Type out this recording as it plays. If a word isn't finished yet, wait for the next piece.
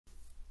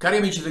Cari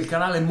amici del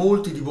canale,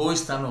 molti di voi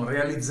stanno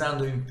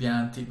realizzando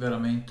impianti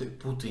veramente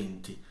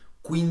potenti,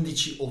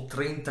 15 o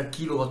 30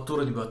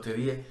 kWh di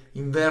batterie,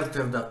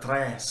 inverter da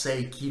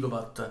 3-6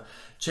 kW,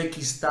 c'è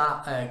chi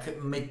sta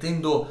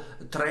mettendo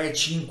 3,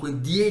 5,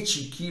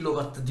 10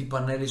 kW di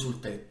pannelli sul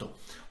tetto,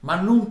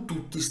 ma non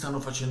tutti stanno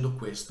facendo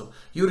questo.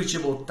 Io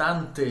ricevo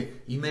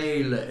tante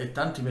email e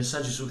tanti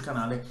messaggi sul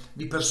canale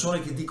di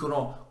persone che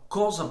dicono: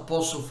 cosa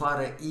posso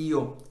fare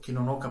io che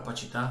non ho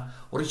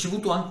capacità? Ho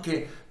ricevuto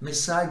anche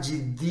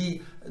messaggi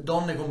di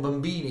donne con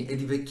bambini e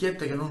di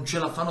vecchiette che non ce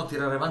la fanno a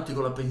tirare avanti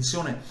con la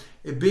pensione.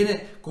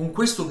 Ebbene, con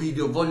questo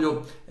video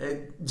voglio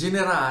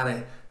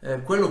generare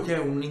quello che è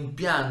un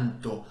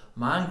impianto,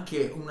 ma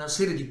anche una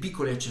serie di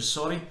piccoli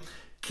accessori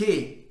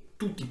che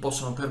tutti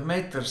possono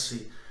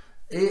permettersi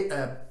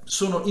e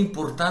sono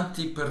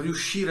importanti per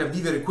riuscire a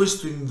vivere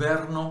questo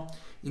inverno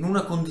in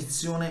una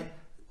condizione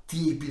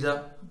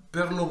tiepida,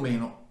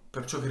 perlomeno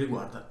per ciò che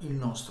riguarda il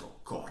nostro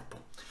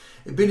corpo.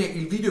 Ebbene,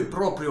 il video è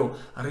proprio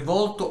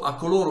rivolto a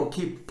coloro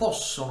che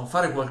possono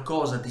fare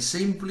qualcosa di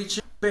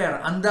semplice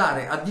per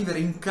andare a vivere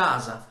in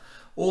casa,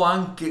 o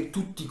anche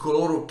tutti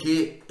coloro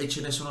che, e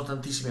ce ne sono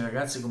tantissimi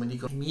ragazzi, come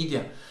dicono i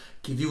media,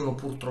 che vivono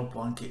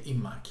purtroppo anche in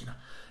macchina.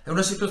 È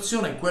una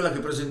situazione, quella che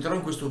presenterò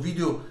in questo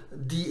video,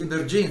 di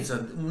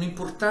emergenza,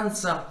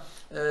 un'importanza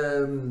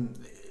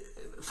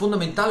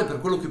fondamentale per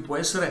quello che può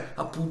essere,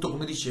 appunto,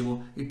 come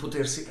dicevo, il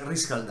potersi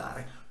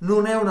riscaldare.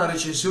 Non è una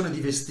recensione di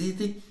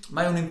vestiti,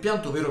 ma è un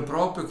impianto vero e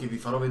proprio che vi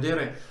farò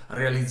vedere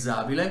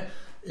realizzabile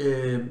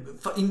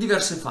in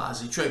diverse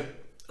fasi, cioè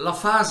la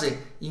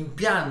fase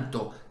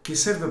impianto che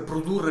serve a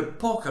produrre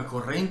poca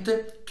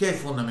corrente, che è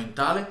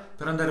fondamentale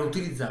per andare a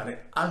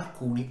utilizzare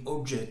alcuni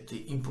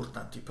oggetti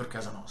importanti per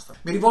casa nostra.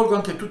 Mi rivolgo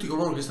anche a tutti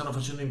coloro che stanno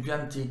facendo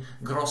impianti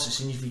grossi,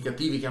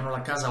 significativi, che hanno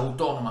la casa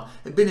autonoma.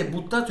 Ebbene,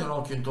 buttate un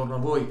occhio intorno a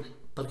voi,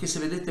 perché se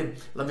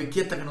vedete la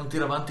vecchietta che non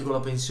tira avanti con la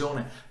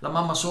pensione, la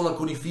mamma sola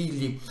con i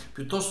figli,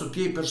 piuttosto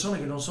che persone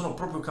che non sono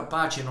proprio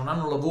capaci e non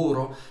hanno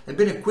lavoro,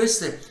 ebbene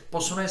queste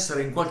possono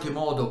essere in qualche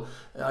modo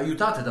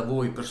aiutate da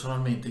voi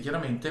personalmente,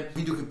 chiaramente,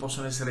 video che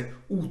possono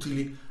essere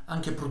utili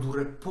anche a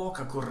produrre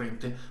poca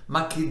corrente,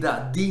 ma che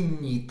dà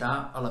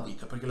dignità alla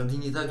vita, perché la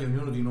dignità di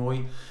ognuno di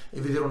noi è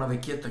vedere una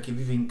vecchietta che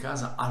vive in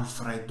casa al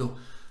freddo,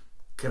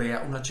 crea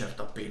una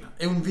certa pena.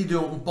 È un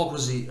video un po'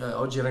 così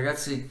oggi,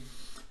 ragazzi,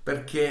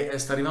 perché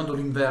sta arrivando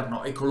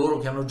l'inverno e coloro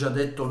che hanno già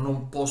detto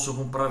non posso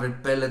comprare il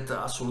pellet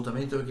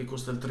assolutamente perché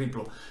costa il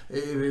triplo,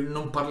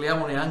 non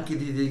parliamo neanche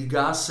del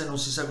gas e non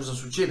si sa cosa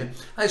succede.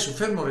 Adesso,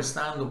 fermo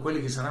restando quelli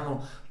che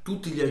saranno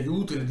tutti gli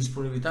aiuti, le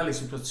disponibilità, le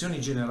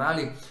situazioni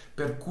generali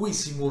per cui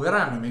si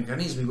muoveranno i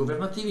meccanismi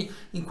governativi,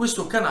 in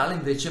questo canale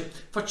invece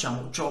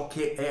facciamo ciò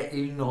che è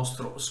il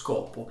nostro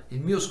scopo.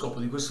 Il mio scopo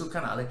di questo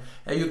canale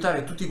è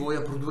aiutare tutti voi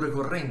a produrre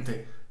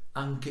corrente,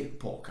 anche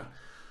poca.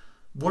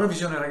 Buona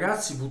visione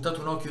ragazzi,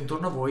 buttate un occhio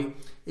intorno a voi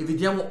e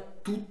vediamo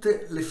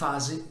tutte le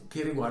fasi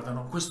che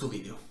riguardano questo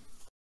video.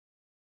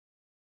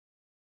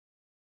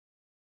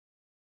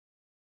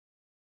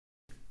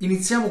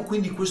 Iniziamo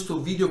quindi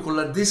questo video con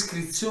la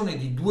descrizione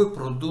di due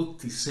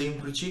prodotti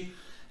semplici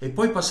e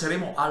poi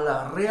passeremo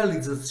alla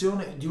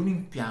realizzazione di un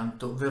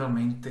impianto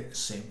veramente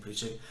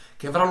semplice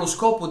che avrà lo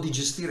scopo di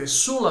gestire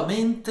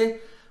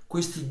solamente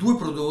questi due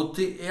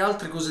prodotti e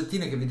altre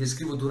cosettine che vi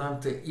descrivo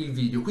durante il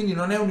video. Quindi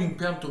non è un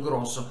impianto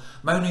grosso,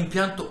 ma è un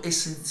impianto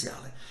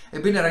essenziale.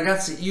 Ebbene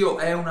ragazzi, io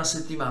è una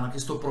settimana che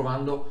sto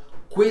provando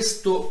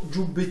questo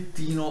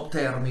giubbettino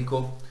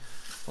termico,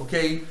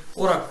 ok?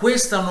 Ora,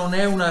 questa non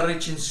è una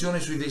recensione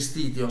sui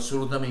vestiti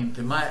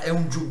assolutamente, ma è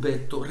un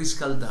giubbetto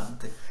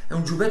riscaldante. È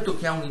un giubbetto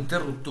che ha un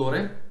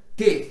interruttore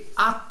che,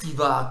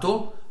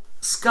 attivato,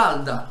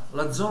 scalda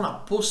la zona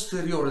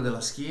posteriore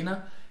della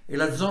schiena e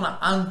la zona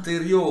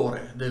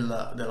anteriore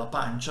della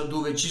pancia,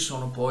 dove ci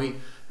sono poi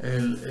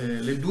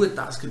le due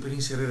tasche per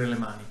inserire le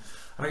mani.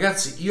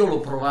 Ragazzi, io l'ho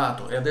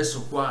provato e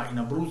adesso qua in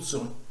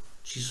Abruzzo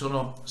ci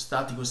sono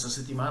stati questa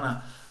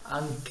settimana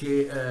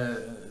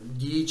anche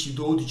 10,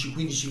 12,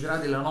 15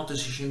 gradi, la notte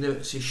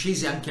si è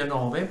scesi anche a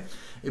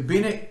 9.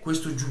 Ebbene,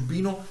 questo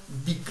giubbino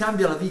vi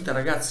cambia la vita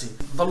ragazzi.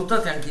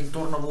 Valutate anche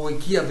intorno a voi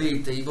chi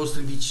avete, i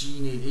vostri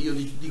vicini, e io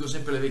dico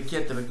sempre le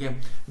vecchiette perché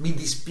mi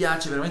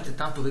dispiace veramente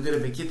tanto vedere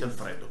vecchiette al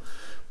freddo.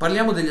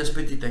 Parliamo degli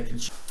aspetti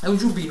tecnici. È un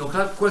giubbino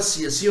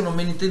qualsiasi, io non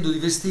me ne intendo di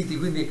vestiti,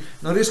 quindi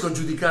non riesco a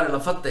giudicare la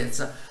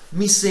fattezza.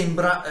 Mi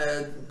sembra,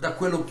 da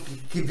quello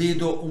che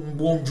vedo, un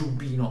buon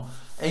giubbino.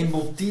 È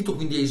imbottito,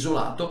 quindi è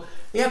isolato,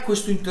 e ha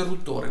questo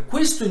interruttore.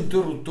 Questo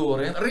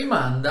interruttore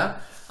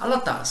rimanda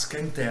alla tasca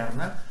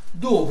interna,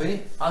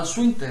 dove al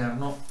suo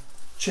interno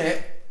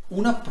c'è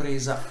una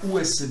presa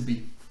USB.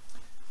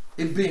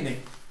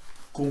 Ebbene,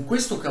 con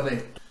questo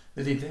cavetto,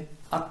 vedete,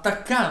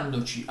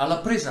 attaccandoci alla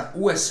presa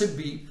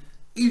USB,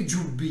 il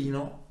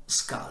giubbino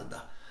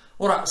scalda.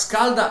 Ora,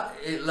 scalda,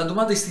 la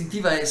domanda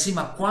istintiva è: sì,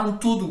 ma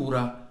quanto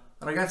dura?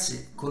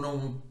 Ragazzi, con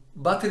un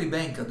battery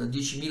bank da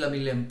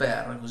 10.000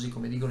 mAh, così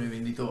come dicono i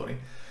venditori,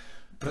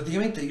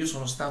 praticamente io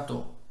sono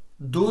stato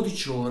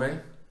 12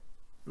 ore,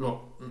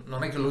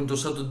 non è che l'ho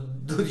indossato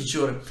 12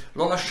 ore,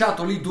 l'ho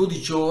lasciato lì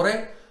 12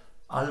 ore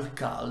al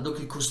caldo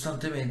che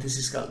costantemente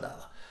si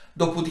scaldava.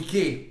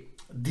 Dopodiché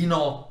di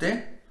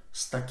notte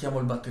stacchiamo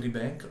il battery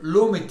bank,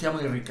 lo mettiamo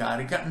in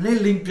ricarica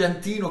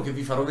nell'impiantino che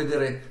vi farò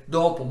vedere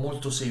dopo,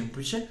 molto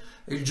semplice,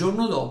 e il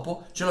giorno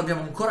dopo ce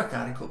l'abbiamo ancora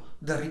carico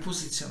da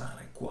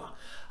riposizionare qua.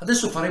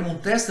 Adesso faremo un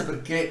test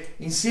perché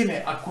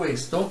insieme a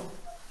questo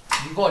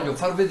vi voglio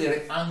far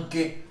vedere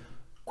anche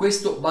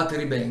questo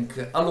battery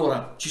bank.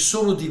 Allora, ci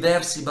sono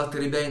diversi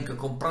battery bank,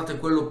 comprate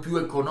quello più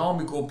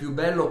economico o più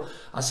bello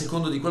a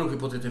seconda di quello che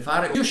potete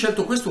fare. Io ho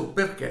scelto questo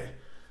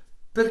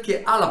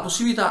perché ha la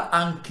possibilità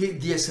anche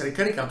di essere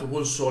caricato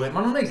col sole,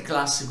 ma non è il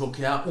classico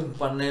che ha un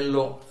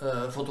pannello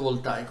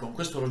fotovoltaico.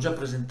 Questo l'ho già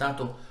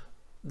presentato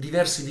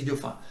diversi video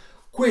fa.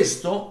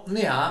 Questo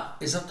ne ha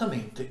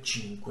esattamente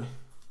 5.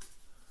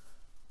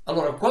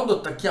 Allora, quando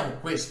attacchiamo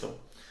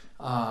questo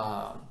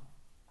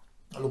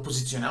lo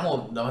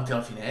posizioniamo davanti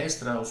alla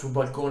finestra o sul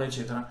balcone,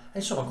 eccetera, e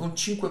insomma con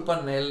 5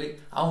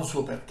 pannelli ha un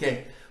suo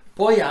perché.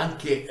 Poi ha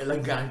anche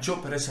l'aggancio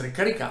per essere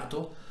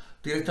caricato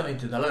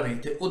direttamente dalla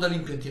rete o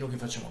dall'impiantino che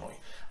facciamo noi.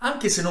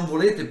 Anche se non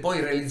volete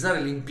poi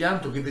realizzare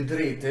l'impianto che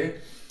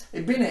vedrete,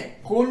 ebbene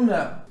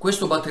con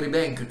questo battery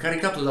bank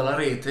caricato dalla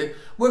rete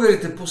voi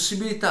avrete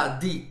possibilità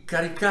di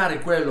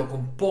caricare quello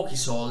con pochi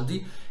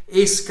soldi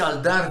e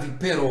scaldarvi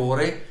per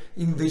ore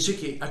invece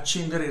che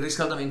accendere il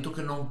riscaldamento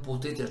che non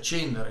potete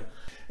accendere.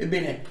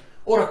 Ebbene,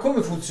 ora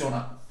come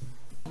funziona?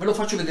 Ve lo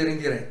faccio vedere in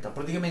diretta.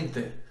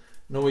 Praticamente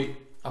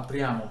noi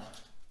apriamo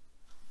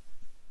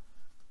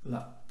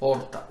la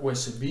porta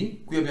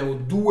USB, qui abbiamo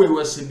 2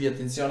 USB,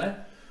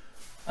 attenzione,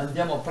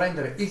 andiamo a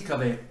prendere il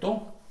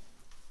cavetto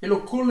e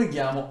lo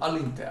colleghiamo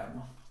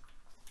all'interno.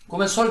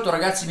 Come al solito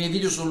ragazzi, i miei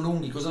video sono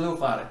lunghi, cosa devo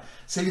fare?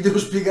 Se vi devo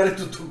spiegare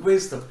tutto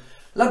questo,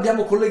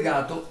 l'abbiamo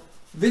collegato,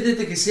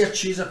 vedete che si è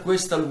accesa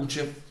questa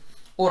luce.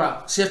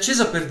 Ora, si è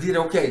accesa per dire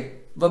ok,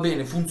 va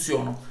bene,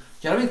 funziona.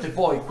 Chiaramente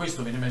poi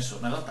questo viene messo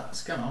nella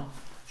tasca, no?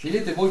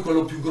 Scegliete voi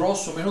quello più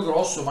grosso o meno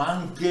grosso, ma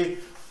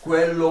anche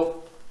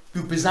quello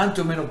più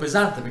pesante o meno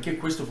pesante, perché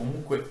questo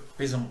comunque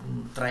pesa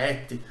 3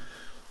 etti.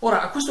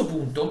 Ora, a questo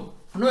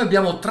punto, noi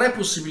abbiamo 3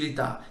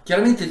 possibilità.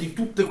 Chiaramente di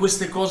tutte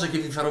queste cose che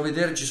vi farò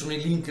vedere ci sono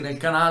i link nel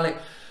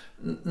canale,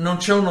 non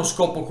c'è uno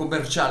scopo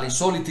commerciale, i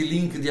soliti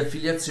link di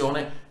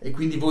affiliazione, e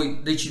quindi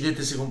voi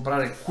decidete se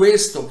comprare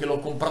questo che l'ho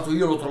comprato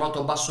io, l'ho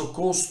trovato a basso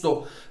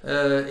costo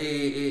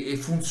e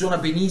funziona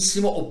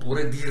benissimo,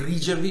 oppure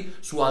dirigervi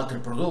su altri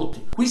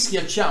prodotti. Qui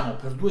schiacciamo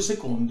per 2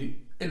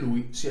 secondi e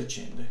lui si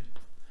accende.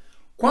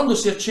 Quando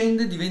si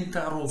accende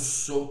diventa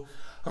rosso.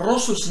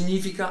 Rosso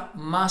significa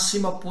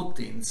massima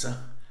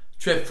potenza,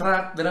 cioè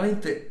fra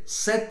veramente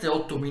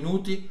 7-8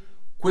 minuti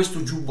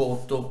questo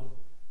giubbotto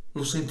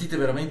lo sentite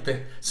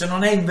veramente, se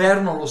non è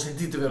inverno lo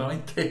sentite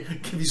veramente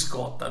che vi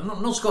scotta,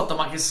 non scotta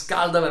ma che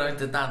scalda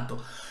veramente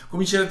tanto,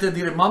 comincerete a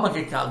dire mamma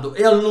che caldo,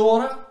 e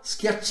allora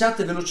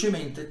schiacciate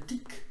velocemente,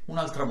 tic,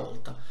 un'altra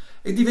volta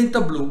e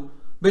diventa blu.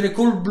 Bene,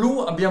 col blu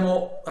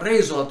abbiamo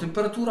reso la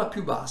temperatura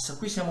più bassa,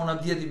 qui siamo a una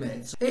via di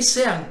mezzo, e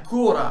se è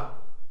ancora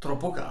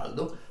troppo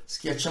caldo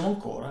schiacciamo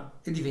ancora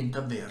e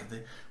diventa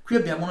verde. Qui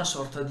abbiamo una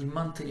sorta di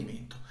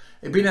mantenimento.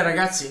 Ebbene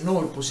ragazzi,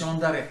 noi possiamo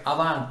andare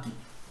avanti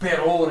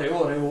per ore e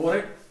ore e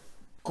ore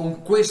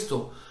con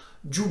questo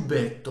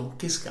giubbetto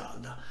che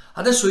scalda.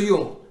 Adesso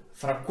io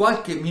fra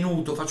qualche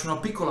minuto faccio una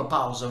piccola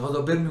pausa, vado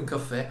a bermi un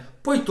caffè,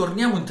 poi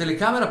torniamo in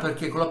telecamera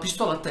perché con la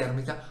pistola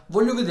termica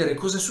voglio vedere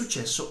cosa è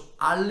successo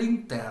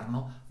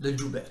all'interno del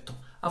giubbetto.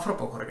 A fra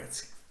poco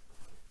ragazzi.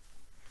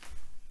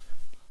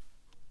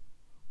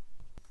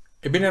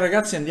 Ebbene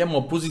ragazzi, andiamo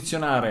a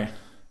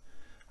posizionare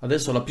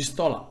adesso la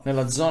pistola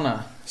nella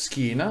zona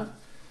schiena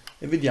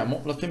e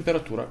vediamo la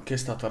temperatura che è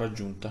stata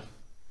raggiunta.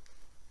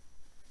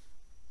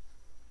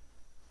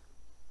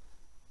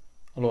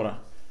 Allora,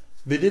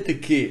 vedete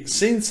che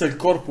senza il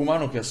corpo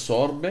umano che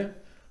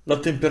assorbe, la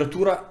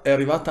temperatura è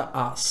arrivata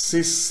a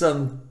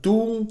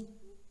 61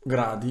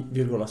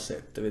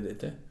 gradi,7,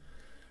 vedete?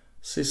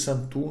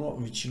 61,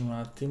 vicino un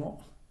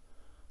attimo,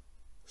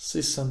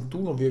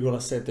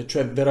 61,7,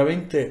 cioè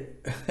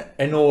veramente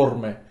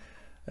enorme.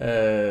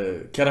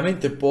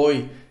 Chiaramente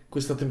poi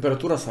questa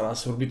temperatura sarà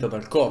assorbita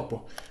dal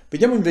corpo.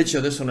 Vediamo invece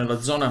adesso nella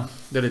zona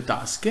delle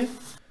tasche,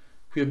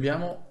 qui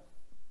abbiamo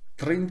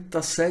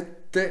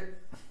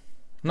 37,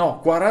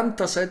 no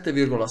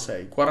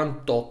 47,6,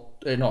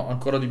 48, no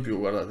ancora di più,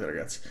 guardate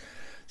ragazzi,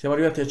 siamo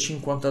arrivati a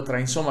 53,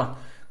 insomma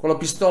con la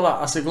pistola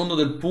a secondo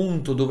del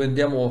punto dove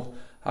andiamo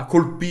a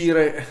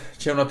colpire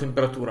c'è una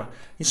temperatura.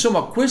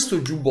 Insomma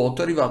questo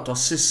giubbotto è arrivato a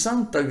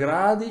 60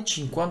 gradi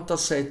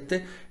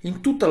 57 in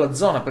tutta la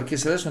zona, perché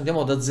se adesso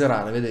andiamo ad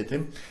azzerare,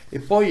 vedete,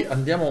 e poi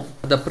andiamo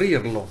ad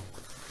aprirlo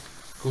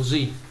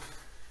così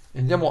e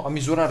andiamo a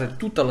misurare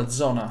tutta la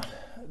zona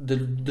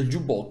del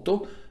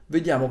giubbotto,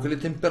 vediamo che le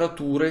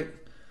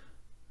temperature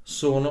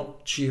sono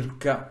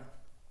circa,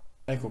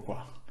 ecco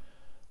qua,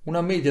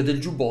 una media del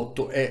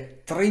giubbotto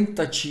è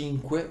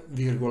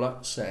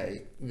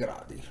 35,6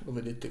 gradi, lo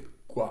vedete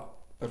qua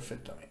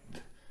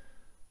perfettamente,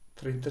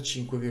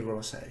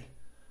 35,6.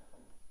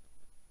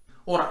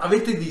 Ora,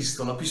 avete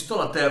visto la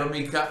pistola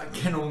termica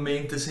che non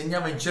mente,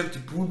 segnava in certi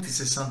punti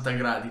 60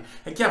 gradi.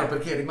 È chiaro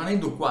perché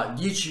rimanendo qua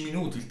 10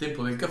 minuti, il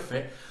tempo del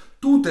caffè,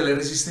 tutte le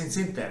resistenze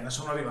interne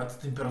sono arrivate a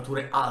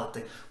temperature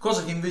alte,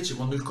 cosa che invece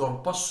quando il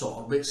corpo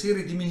assorbe si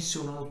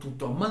ridimensionano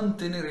tutto a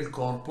mantenere il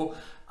corpo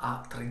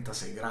a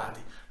 36 gradi.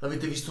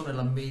 L'avete visto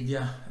nella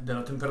media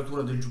della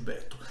temperatura del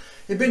giubbetto.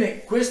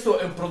 Ebbene, questo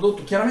è un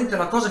prodotto, chiaramente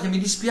la cosa che mi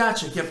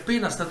dispiace è che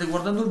appena state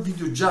guardando il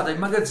video già dai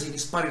magazzini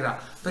sparirà,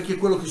 perché è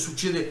quello che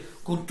succede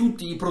con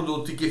tutti i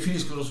prodotti che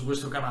finiscono su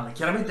questo canale.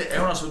 Chiaramente è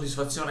una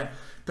soddisfazione,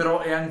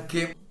 però è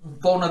anche un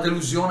po' una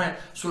delusione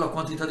sulla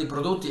quantità di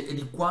prodotti e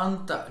di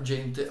quanta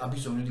gente ha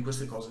bisogno di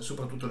queste cose,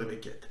 soprattutto le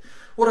vecchiette.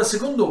 Ora, il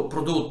secondo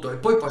prodotto, e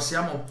poi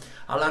passiamo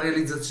alla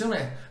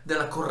realizzazione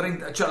della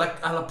corrente, cioè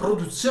alla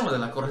produzione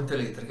della corrente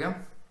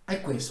elettrica,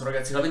 è questo,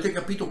 ragazzi, l'avete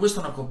capito?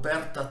 Questa è una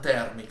coperta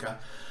termica.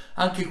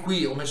 Anche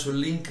qui ho messo il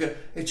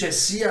link e c'è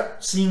sia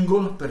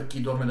single per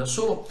chi dorme da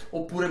solo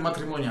oppure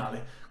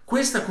matrimoniale.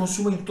 Questa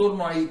consuma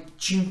intorno ai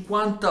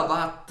 50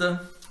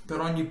 watt per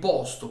ogni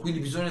posto, quindi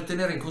bisogna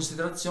tenere in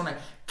considerazione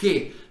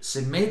che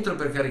se mentre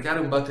per caricare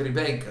un battery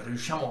bank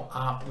riusciamo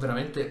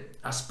veramente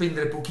a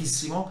spendere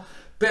pochissimo,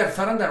 per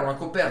far andare una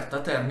coperta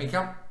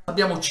termica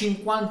abbiamo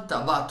 50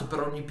 watt per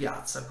ogni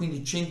piazza,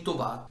 quindi 100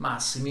 watt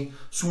massimi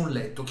su un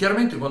letto.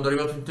 Chiaramente quando è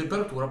arrivato in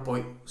temperatura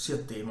poi si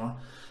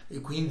attenua e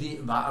quindi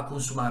va a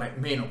consumare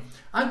meno.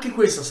 Anche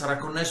questa sarà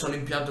connesso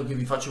all'impianto che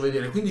vi faccio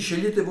vedere, quindi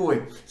scegliete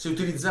voi se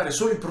utilizzare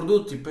solo i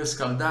prodotti per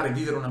scaldare e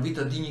vivere una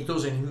vita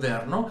dignitosa in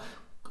inverno,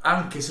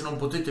 anche se non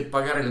potete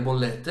pagare le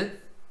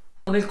bollette,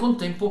 o nel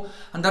contempo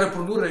andare a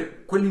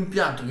produrre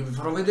quell'impianto che vi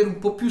farò vedere un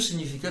po' più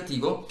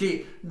significativo,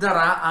 che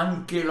darà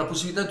anche la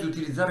possibilità di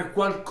utilizzare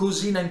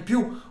qualcosina in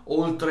più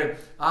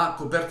oltre a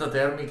coperta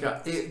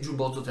termica e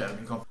giubbotto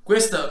termico.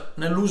 Questa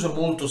nell'uso è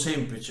molto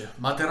semplice: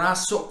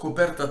 materasso,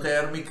 coperta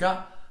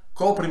termica,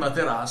 copri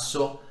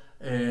materasso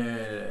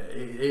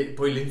e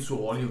poi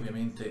lenzuoli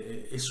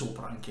ovviamente e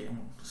sopra anche,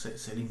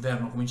 se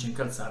l'inverno comincia a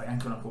incalzare,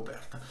 anche una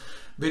coperta.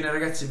 Bene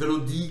ragazzi, ve lo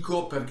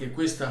dico perché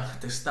questa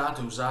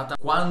testata è usata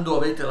quando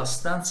avete la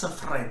stanza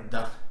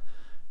fredda.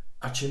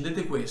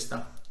 Accendete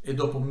questa e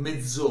dopo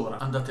mezz'ora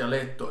andate a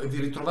letto e vi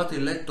ritrovate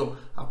il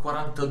letto a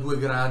 42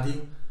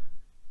 gradi,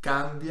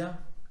 cambia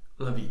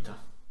la vita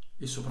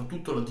e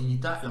soprattutto la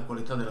dignità e la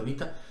qualità della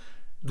vita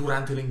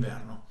durante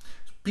l'inverno.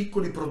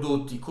 Piccoli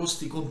prodotti,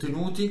 costi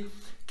contenuti,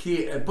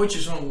 che poi ci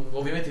sono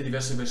ovviamente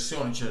diverse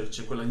versioni,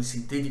 c'è quella in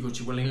sintetico,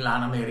 c'è quella in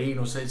lana,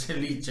 merino, c'è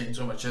lì,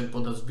 insomma c'è un po'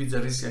 da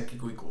sbizzarrirsi anche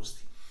con i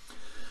costi.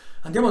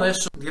 Andiamo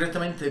adesso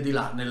direttamente di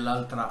là,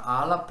 nell'altra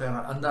ala, per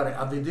andare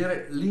a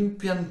vedere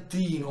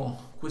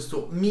l'impiantino,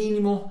 questo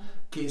minimo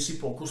che si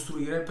può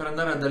costruire per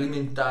andare ad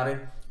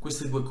alimentare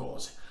queste due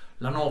cose.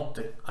 La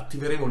notte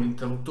attiveremo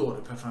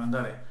l'interruttore per far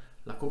andare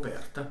la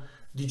coperta,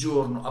 di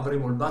giorno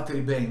avremo il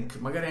battery bank,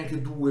 magari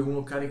anche due,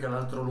 uno carica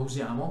l'altro lo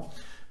usiamo,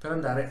 per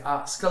andare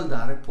a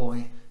scaldare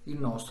poi il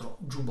nostro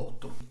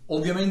giubbotto.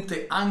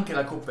 Ovviamente anche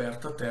la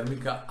coperta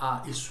termica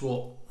ha il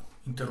suo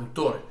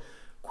interruttore,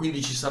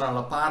 quindi ci sarà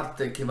la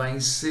parte che va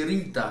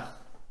inserita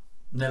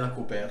nella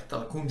coperta,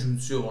 la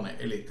congiunzione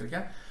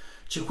elettrica,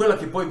 c'è quella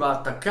che poi va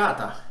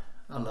attaccata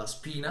alla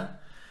spina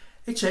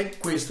e c'è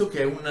questo che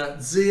è un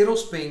 0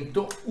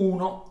 spento,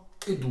 1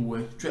 e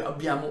 2, cioè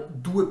abbiamo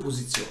due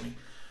posizioni.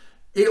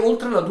 E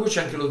oltre alla 2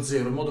 c'è anche lo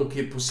 0, in modo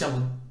che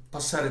possiamo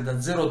passare da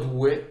 0 a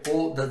 2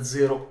 o da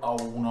 0 a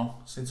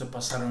 1, senza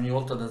passare ogni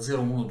volta da 0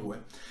 a 1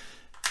 2.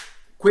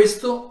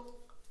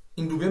 Questo,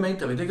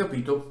 indubbiamente, avete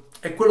capito,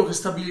 è quello che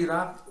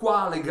stabilirà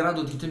quale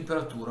grado di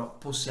temperatura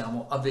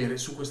possiamo avere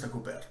su questa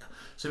coperta.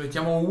 Se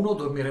mettiamo 1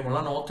 dormiremo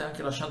la notte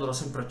anche lasciandola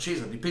sempre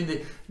accesa,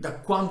 dipende da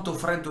quanto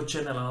freddo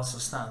c'è nella nostra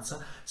stanza.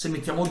 Se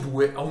mettiamo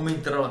 2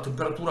 aumenterà la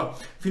temperatura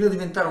fino a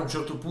diventare a un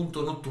certo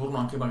punto notturno,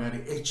 anche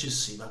magari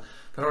eccessiva.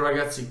 Però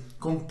ragazzi,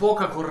 con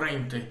poca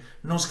corrente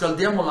non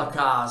scaldiamo la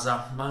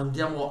casa, ma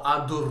andiamo a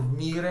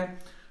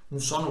dormire un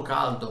sonno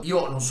caldo.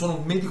 Io non sono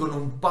un medico,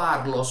 non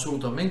parlo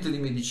assolutamente di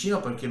medicina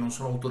perché non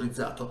sono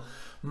autorizzato,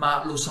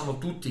 ma lo sanno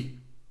tutti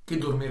che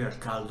dormire al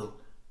caldo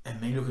è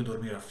meglio che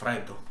dormire al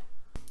freddo.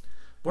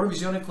 Buona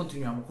visione,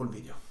 continuiamo col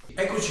video.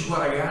 Eccoci qua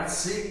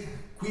ragazzi,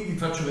 qui vi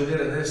faccio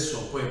vedere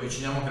adesso, poi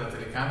avviciniamo anche la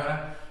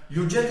telecamera, gli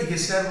oggetti che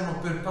servono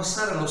per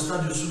passare allo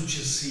stadio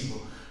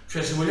successivo.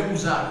 Cioè se vogliamo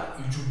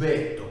usare il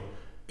giubbetto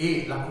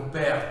e la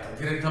coperta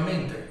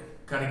direttamente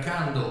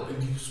caricando i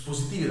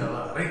dispositivi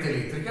dalla rete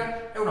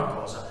elettrica è una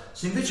cosa.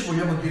 Se invece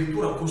vogliamo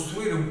addirittura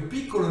costruire un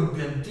piccolo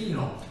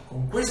impiantino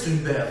con questo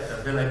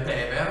inverter della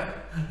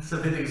EPEVER,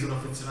 sapete che sono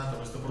affezionato a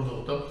questo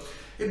prodotto,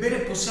 ebbene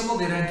possiamo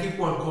avere anche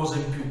qualcosa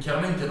in più.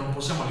 Chiaramente non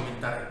possiamo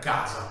alimentare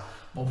casa,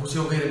 ma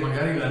possiamo avere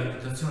magari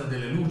l'alimentazione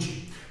delle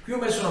luci. Qui ho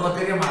messo una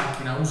batteria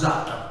macchina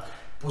usata,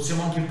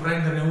 possiamo anche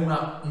prenderne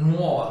una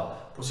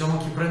nuova, possiamo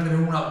anche prendere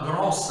una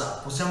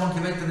grossa, possiamo anche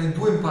metterne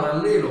due in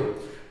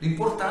parallelo.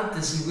 L'importante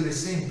è seguire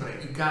sempre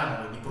i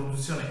canoni di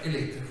produzione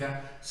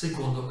elettrica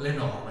secondo le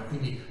norme,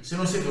 quindi se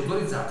non siete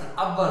autorizzati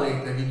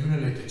avvaletevi di un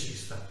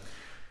elettricista.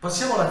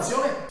 Passiamo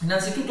all'azione.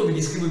 Innanzitutto vi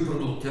descrivo i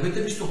prodotti.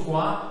 Avete visto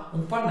qua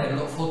un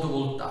pannello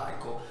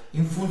fotovoltaico.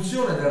 in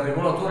funzione del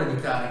regolatore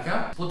di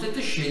carica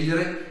potete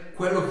scegliere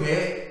quello che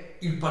è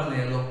il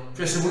pannello,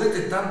 cioè se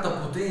volete tanta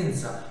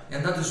potenza e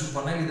andate su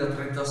pannelli da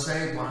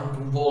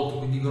 36-41 volt,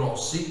 quindi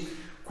grossi,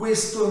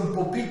 questo è un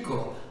po'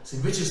 piccolo. Se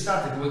invece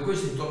state come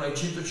questo intorno ai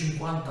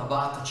 150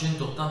 watt,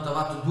 180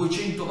 watt,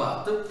 200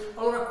 watt,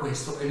 allora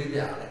questo è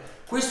l'ideale.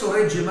 Questo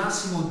regge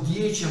massimo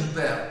 10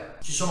 ampere,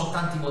 ci sono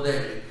tanti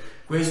modelli.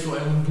 Questo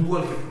è un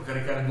dual che può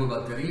caricare 2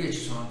 batterie,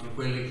 ci sono anche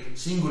quelli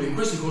singoli e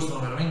questi costano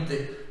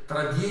veramente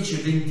tra 10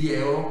 e 20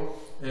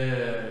 euro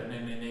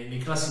nei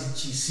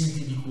classici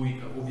siti di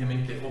cui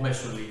ovviamente ho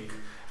messo il link.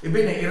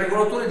 Ebbene, il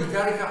regolatore di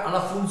carica ha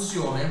la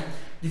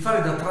funzione di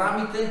fare da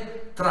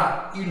tramite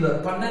tra il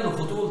pannello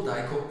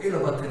fotovoltaico e la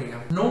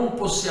batteria. Non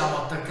possiamo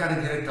attaccare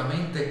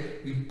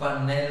direttamente il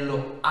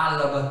pannello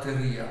alla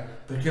batteria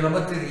perché la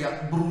batteria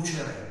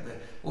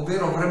brucierebbe,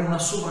 ovvero avremo una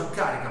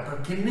sovraccarica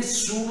perché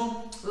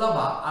nessuno la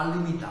va a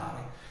limitare.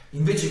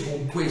 Invece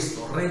con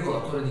questo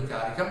regolatore di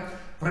carica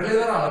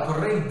preleverà la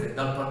corrente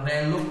dal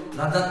pannello,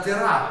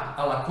 l'adatterà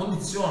alla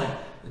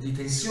condizione di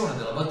tensione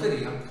della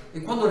batteria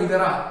e quando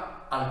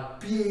arriverà al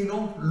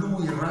pieno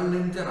lui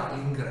rallenterà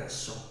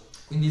l'ingresso.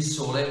 Quindi il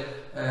sole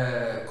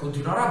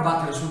continuerà a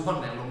battere sul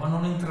pannello ma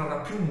non entrerà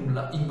più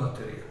nulla in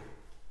batteria.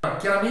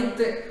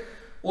 Chiaramente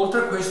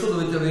oltre a questo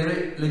dovete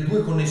avere le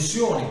due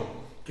connessioni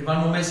che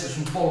vanno messe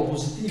sul polo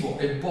positivo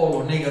e il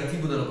polo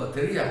negativo della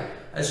batteria.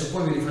 Adesso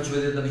poi ve li faccio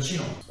vedere da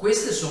vicino.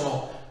 Queste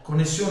sono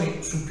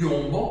connessioni su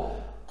piombo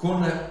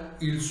con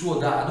il suo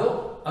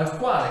dado al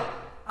quale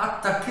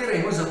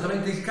attaccheremo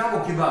esattamente il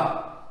cavo che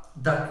va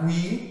da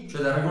qui,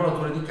 cioè dal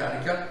regolatore di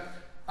carica,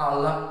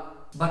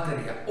 alla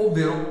batteria,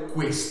 ovvero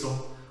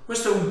questo.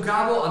 Questo è un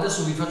cavo,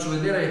 adesso vi faccio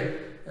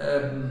vedere,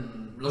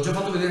 l'ho già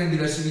fatto vedere in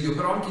diversi video,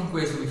 però anche in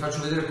questo vi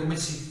faccio vedere come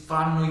si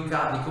fanno i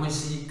cavi, come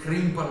si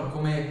crimpano,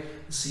 come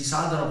si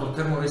saldano col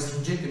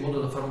termorestringente in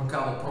modo da fare un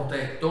cavo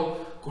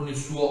protetto con il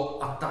suo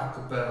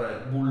attacco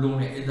per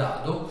bullone e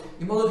dado,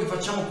 in modo che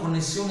facciamo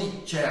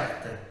connessioni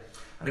certe.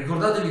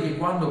 Ricordatevi che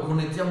quando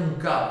connettiamo un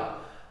cavo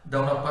da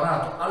un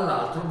apparato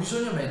all'altro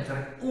bisogna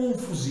mettere un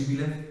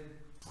fusibile,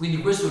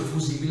 quindi questo è il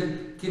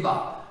fusibile che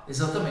va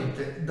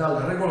esattamente dal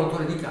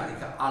regolatore di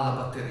carica alla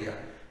batteria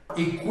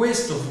e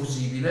questo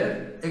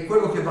fusibile è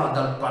quello che va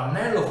dal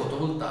pannello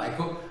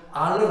fotovoltaico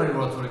al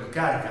regolatore di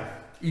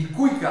carica, il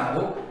cui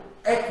cavo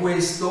è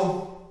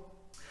questo.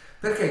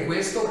 Perché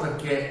questo?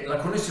 Perché la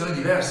connessione è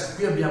diversa.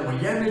 Qui abbiamo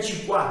gli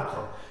MC4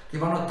 che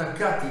vanno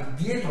attaccati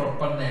dietro al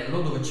pannello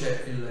dove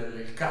c'è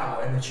il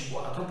cavo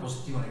MC4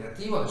 positivo e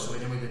negativo, adesso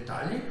vediamo i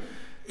dettagli,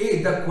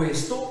 e da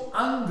questo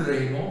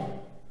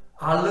andremo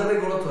al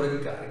regolatore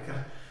di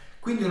carica.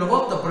 Quindi una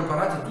volta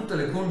preparate tutte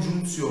le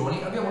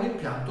congiunzioni abbiamo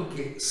l'impianto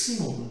che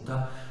si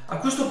monta. A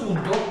questo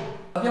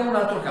punto abbiamo un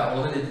altro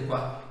cavo, lo vedete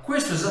qua.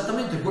 Questo è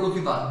esattamente quello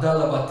che va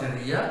dalla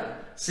batteria,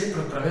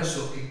 sempre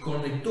attraverso il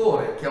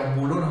connettore che ha un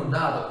bullone e un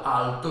dado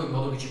alto, in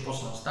modo che ci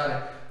possano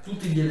stare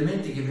tutti gli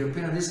elementi che vi ho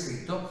appena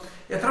descritto,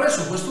 e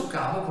attraverso questo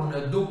cavo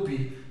con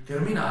doppi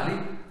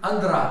terminali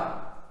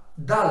andrà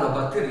dalla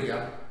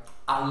batteria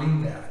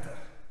all'inverter.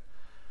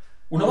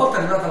 Una volta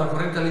arrivata la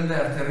corrente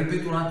all'inverter,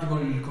 ripeto un attimo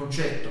il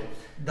concetto,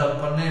 dal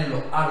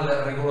pannello al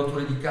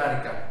regolatore di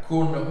carica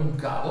con un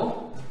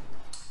cavo,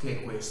 che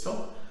è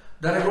questo,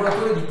 dal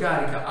regolatore di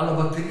carica alla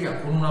batteria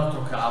con un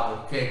altro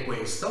cavo, che è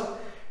questo,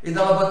 e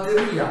dalla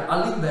batteria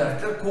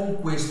all'inverter con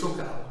questo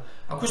cavo.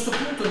 A questo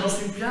punto il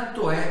nostro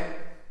impianto è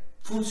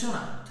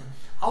funzionante,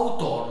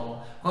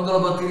 autonomo. Quando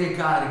la batteria è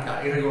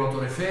carica il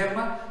regolatore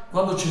ferma,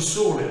 quando c'è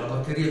sole la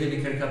batteria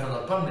viene caricata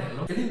dal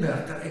pannello e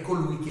l'inverter è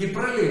colui che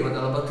preleva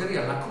dalla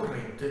batteria la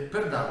corrente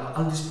per darla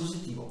al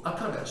dispositivo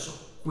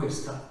attraverso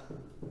questa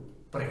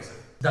presa.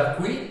 Da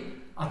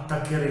qui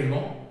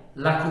attaccheremo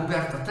la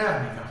coperta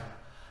termica,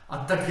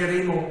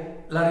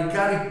 attaccheremo la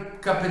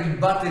ricarica per il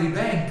battery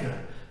bank,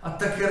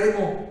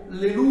 attaccheremo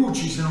le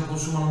luci se non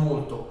consumano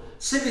molto.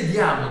 Se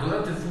vediamo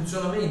durante il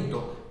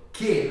funzionamento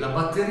che la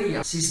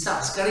batteria si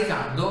sta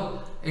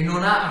scaricando e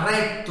non ha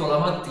retto la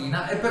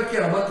mattina, è perché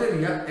la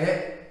batteria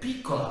è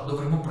piccola,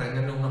 dovremmo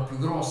prenderne una più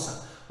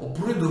grossa,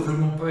 oppure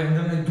dovremmo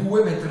prenderne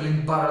due e metterle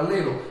in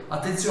parallelo.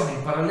 Attenzione,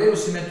 in parallelo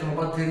si mettono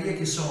batterie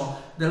che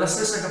sono della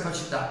stessa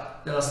capacità,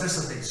 della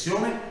stessa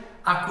tensione,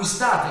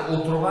 acquistate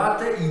o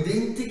trovate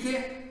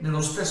identiche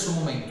nello stesso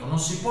momento. Non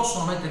si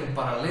possono mettere in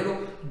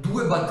parallelo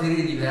due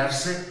batterie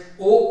diverse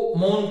o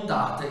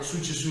montate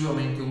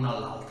successivamente una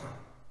all'altra.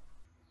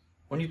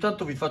 Ogni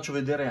tanto vi faccio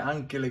vedere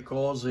anche le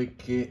cose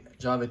che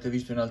già avete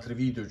visto in altri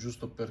video,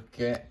 giusto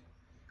perché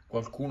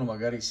qualcuno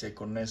magari si è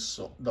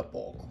connesso da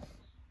poco.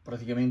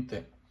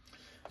 Praticamente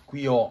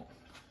qui ho,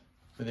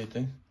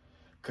 vedete,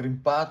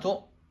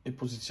 crimpato e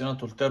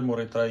posizionato il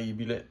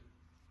termoretraibile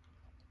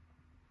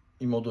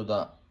in modo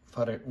da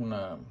fare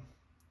un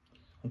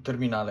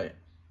terminale,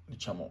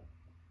 diciamo,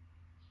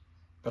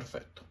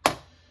 perfetto.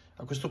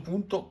 A questo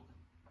punto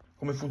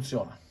come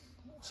funziona?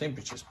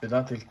 Semplice,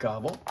 spedate il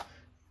cavo,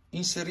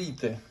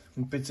 inserite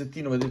un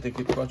pezzettino, vedete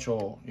che qua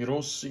ho i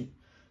rossi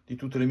di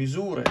tutte le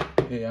misure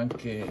e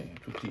anche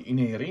tutti i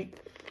neri,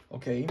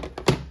 ok?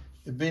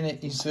 Ebbene,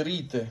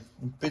 inserite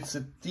un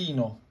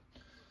pezzettino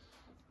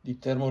di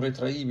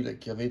termoretraibile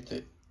che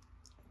avete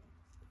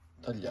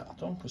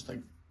tagliato, questa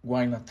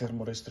guaina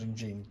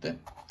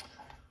termorestringente.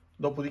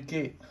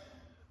 Dopodiché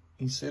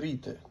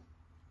inserite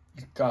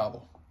il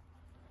cavo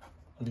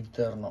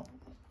all'interno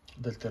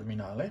del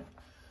terminale.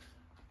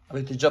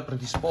 Avete già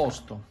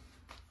predisposto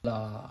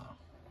la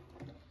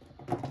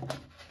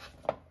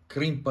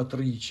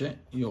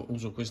crimpatrice, io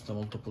uso questa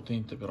molto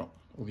potente, però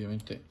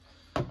ovviamente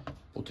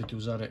potete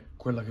usare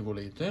quella che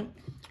volete.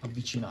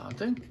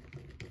 Avvicinate,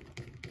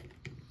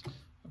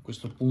 a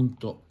questo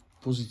punto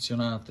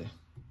posizionate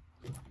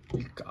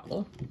il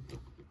cavo,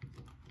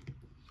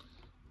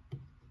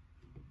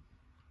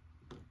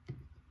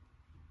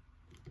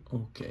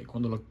 ok.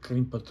 Quando la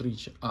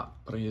crimpatrice ha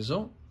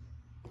preso,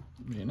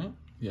 bene,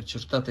 vi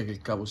accertate che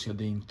il cavo sia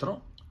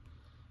dentro,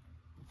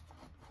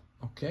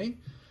 ok.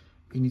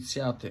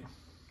 Iniziate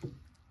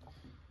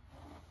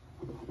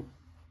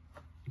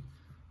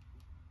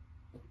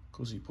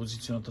così,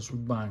 posizionata sul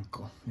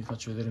banco, vi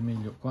faccio vedere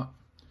meglio qua.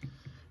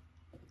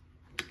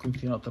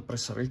 Continuate a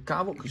pressare il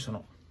cavo, qui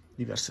sono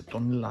diverse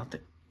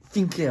tonnellate,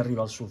 finché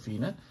arriva al suo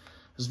fine.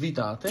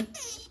 Svitate,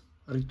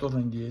 ritorna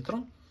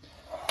indietro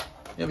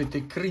e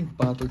avete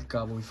crimpato il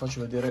cavo. Vi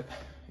faccio vedere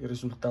il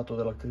risultato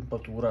della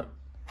crimpatura.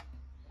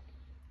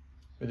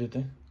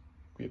 Vedete?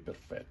 Qui è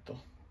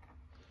perfetto.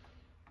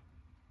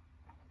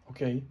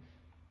 Ok?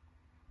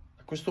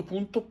 A questo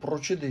punto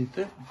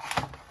procedete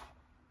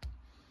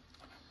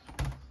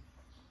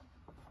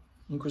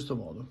in questo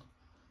modo.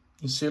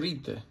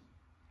 Inserite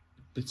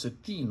il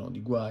pezzettino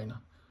di guaina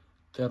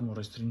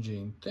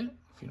termorestringente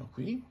fino a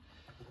qui.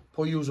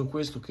 Poi uso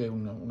questo che è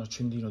un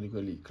accendino di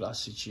quelli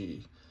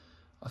classici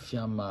a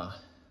fiamma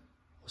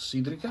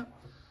ossidrica,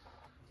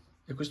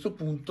 e a questo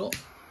punto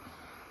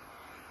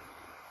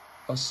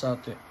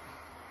passate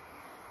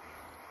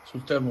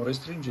sul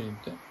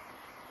termorestringente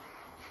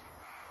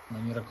in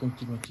maniera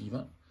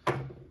continuativa.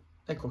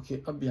 Ecco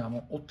che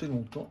abbiamo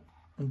ottenuto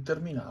un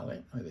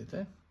terminale,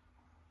 vedete?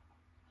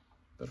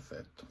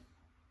 Perfetto.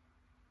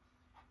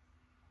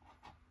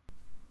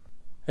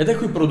 Ed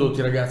ecco i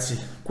prodotti, ragazzi.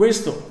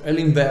 Questo è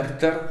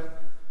l'inverter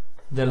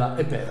della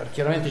EPR.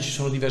 Chiaramente ci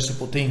sono diverse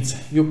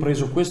potenze. Io ho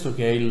preso questo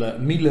che è il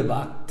 1000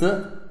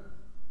 watt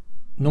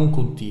non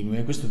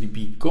continui, questo di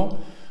picco.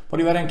 Può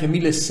arrivare anche a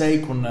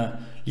 1600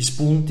 con gli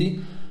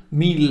spunti,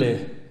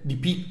 1000 di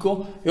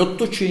picco e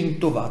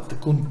 800 watt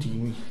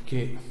continui,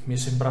 che mi è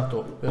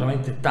sembrato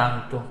veramente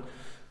tanto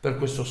per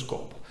questo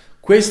scopo.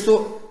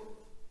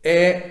 Questo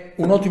è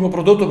un ottimo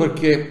prodotto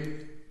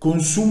perché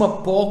consuma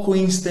poco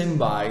in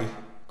stand-by.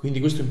 Quindi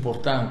questo è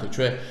importante,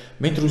 cioè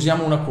mentre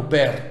usiamo una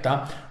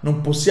coperta non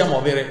possiamo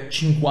avere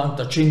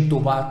 50-100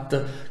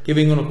 watt che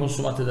vengono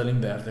consumate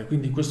dall'inverter,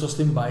 quindi questo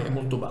stand-by è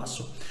molto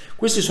basso.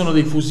 Questi sono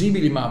dei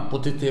fusibili, ma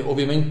potete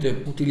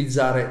ovviamente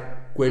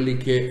utilizzare quelli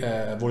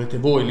che volete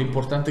voi,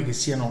 l'importante è che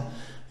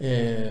siano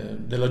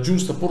della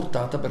giusta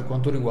portata per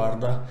quanto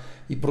riguarda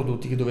i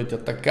prodotti che dovete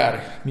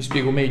attaccare. Mi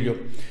spiego meglio: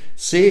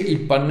 se il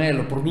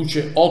pannello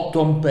produce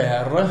 8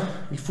 ampere,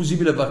 il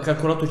fusibile va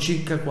calcolato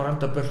circa il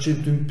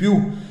 40% in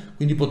più,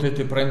 quindi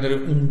potete prendere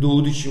un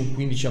 12, un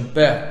 15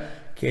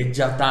 ampere, che è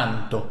già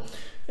tanto.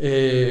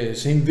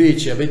 Se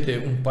invece avete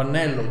un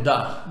pannello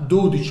da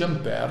 12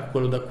 ampere,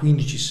 quello da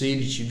 15,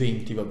 16,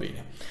 20 va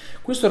bene.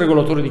 Questo è il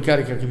regolatore di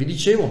carica che vi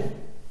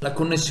dicevo. La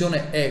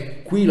connessione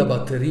è qui la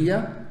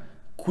batteria,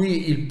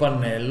 qui il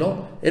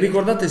pannello, e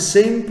ricordate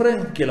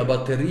sempre che la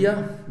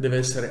batteria deve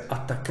essere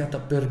attaccata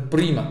per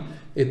prima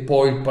e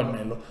poi il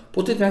pannello.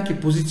 Potete anche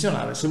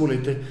posizionare, se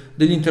volete,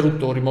 degli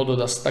interruttori in modo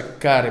da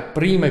staccare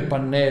prima i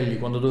pannelli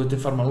quando dovete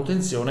fare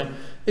manutenzione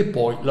e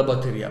poi la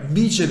batteria,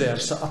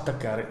 viceversa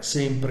attaccare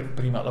sempre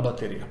prima la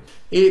batteria.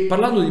 E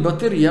parlando di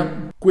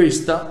batteria,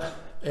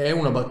 questa è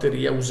una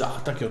batteria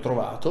usata che ho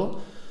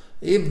trovato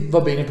e va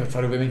bene per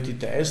fare ovviamente i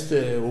test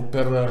o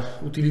per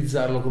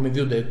utilizzarlo, come vi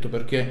ho detto,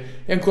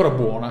 perché è ancora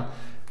buona.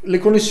 Le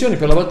connessioni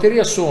per la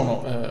batteria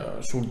sono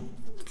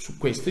su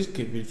questi,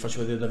 che vi faccio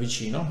vedere da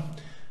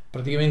vicino.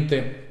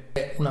 Praticamente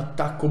è un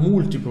attacco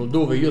multiplo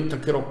dove io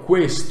attaccherò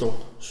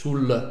questo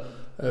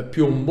sul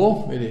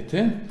piombo,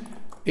 vedete,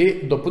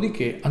 e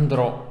dopodiché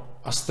andrò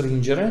a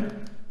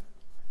stringere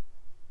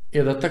e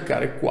ad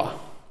attaccare qua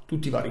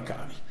tutti i vari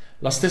cavi.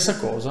 La stessa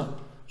cosa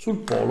sul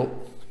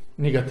polo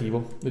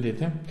negativo,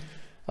 vedete?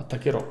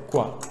 Attaccherò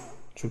qua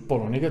sul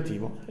polo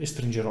negativo e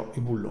stringerò i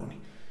bulloni.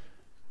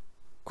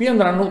 Qui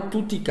andranno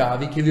tutti i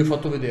cavi che vi ho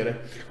fatto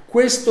vedere.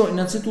 Questo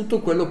innanzitutto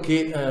è quello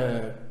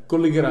che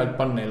collegherà il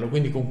pannello,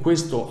 quindi con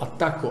questo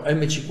attacco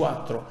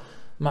MC4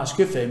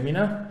 maschio e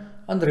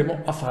femmina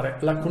andremo a fare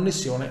la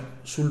connessione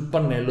sul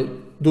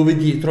pannello, dove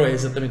dietro è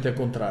esattamente al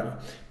contrario.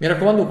 Mi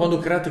raccomando, quando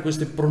create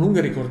queste prolunghe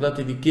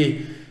ricordatevi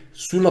che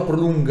sulla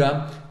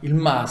prolunga il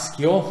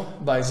maschio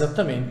va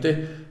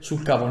esattamente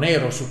sul cavo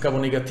nero, sul cavo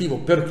negativo.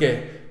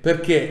 Perché?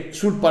 Perché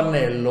sul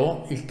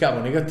pannello il cavo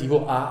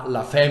negativo ha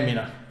la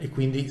femmina e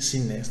quindi si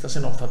innesta,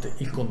 se no fate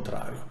il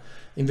contrario.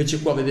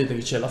 Invece qua vedete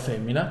che c'è la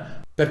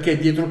femmina, perché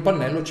dietro il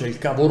pannello c'è il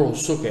cavo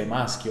rosso che è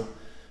maschio,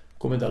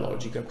 come da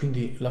logica,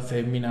 quindi la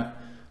femmina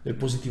del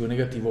positivo e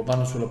negativo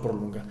vanno sulla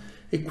prolunga.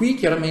 E qui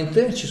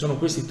chiaramente ci sono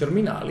questi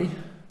terminali,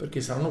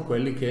 perché saranno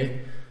quelli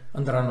che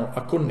andranno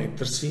a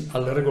connettersi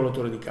al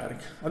regolatore di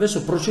carica.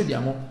 Adesso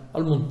procediamo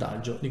al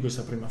montaggio di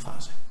questa prima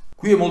fase.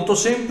 Qui è molto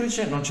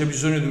semplice, non c'è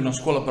bisogno di una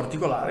scuola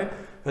particolare.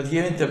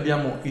 Praticamente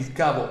abbiamo il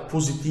cavo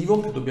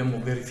positivo che dobbiamo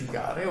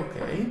verificare,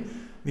 ok?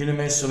 Viene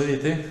messo,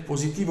 vedete,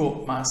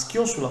 positivo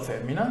maschio sulla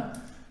femmina,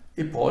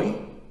 e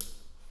poi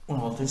una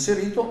volta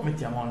inserito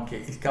mettiamo anche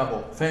il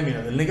cavo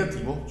femmina del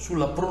negativo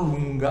sulla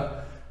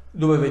prolunga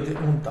dove avete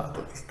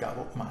montato il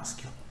cavo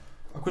maschio.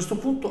 A questo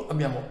punto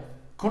abbiamo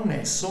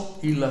connesso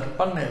il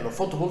pannello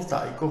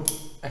fotovoltaico,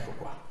 ecco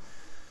qua,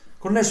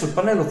 connesso il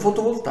pannello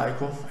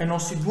fotovoltaico ai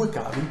nostri due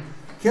cavi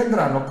che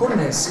andranno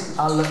connessi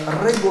al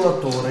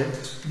regolatore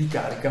di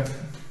carica,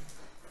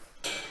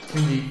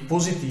 quindi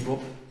positivo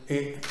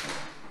e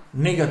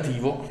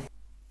negativo.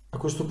 A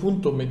questo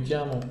punto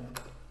mettiamo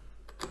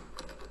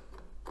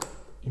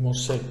i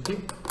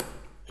morsetti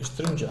e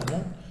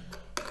stringiamo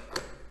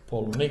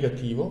polo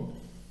negativo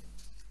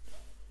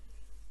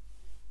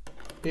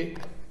e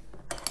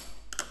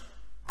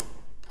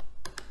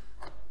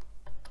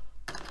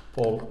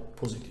polo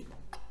positivo.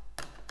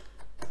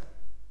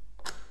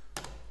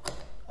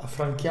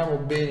 Affranchiamo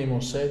bene i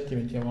morsetti,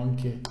 mettiamo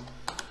anche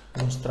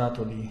uno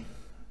strato di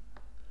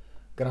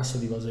grasso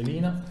di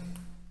vaselina.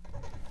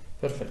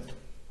 Perfetto.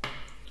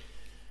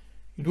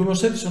 I due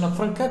morsetti sono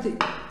affrancati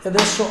e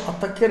adesso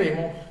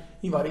attaccheremo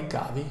i vari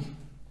cavi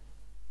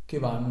che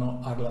vanno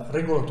al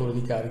regolatore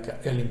di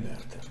carica e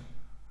all'inverter.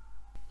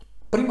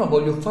 Prima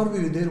voglio farvi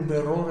vedere un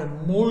errore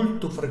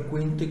molto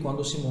frequente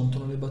quando si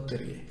montano le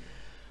batterie.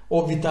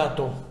 Ho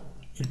avvitato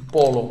il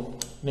polo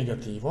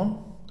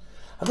negativo,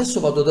 adesso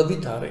vado ad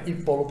avvitare il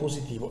polo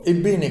positivo.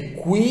 Ebbene,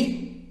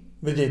 qui,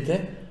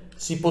 vedete,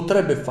 si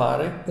potrebbe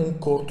fare un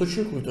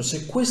cortocircuito.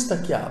 Se questa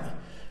chiave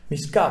mi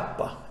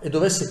scappa e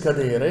dovesse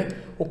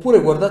cadere, oppure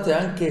guardate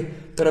anche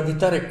per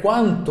avvitare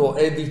quanto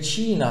è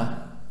vicina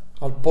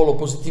al polo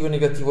positivo e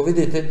negativo,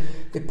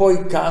 vedete? E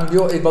poi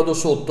cambio e vado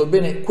sotto.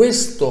 Ebbene,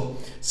 questo,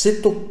 se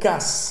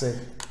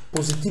toccasse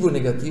positivo e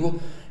negativo,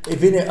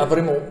 ebbene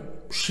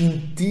avremo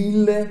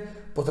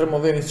scintille, potremmo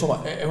avere,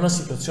 insomma, è una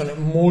situazione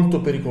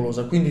molto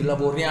pericolosa. Quindi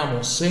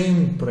lavoriamo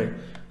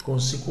sempre con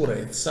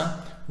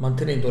sicurezza,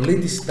 mantenendo le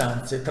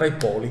distanze tra i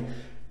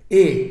poli,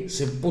 e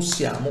se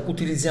possiamo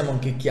utilizziamo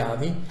anche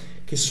chiavi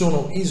che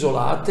sono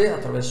isolate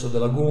attraverso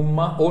della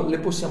gomma, o le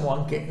possiamo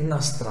anche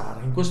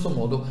nastrare. In questo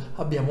modo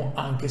abbiamo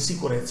anche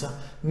sicurezza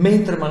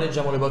mentre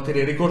maneggiamo le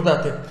batterie.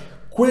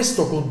 Ricordate,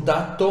 questo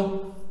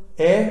contatto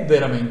è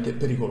veramente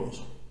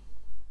pericoloso.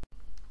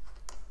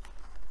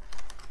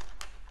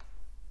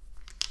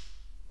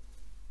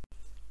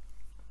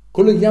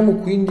 Colleghiamo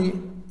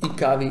quindi i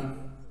cavi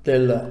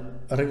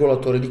del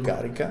regolatore di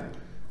carica,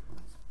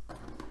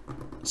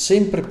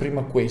 sempre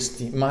prima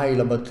questi, mai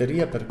la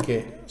batteria,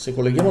 perché se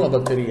colleghiamo la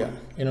batteria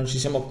e non ci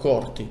siamo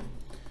accorti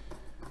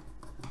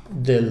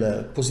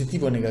del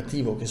positivo e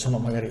negativo che sono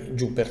magari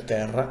giù per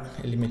terra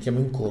e li mettiamo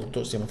in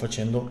corto, stiamo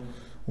facendo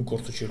un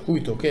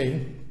cortocircuito,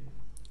 ok?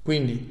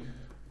 Quindi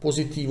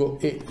positivo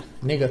e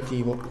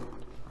negativo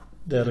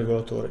del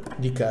regolatore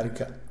di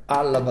carica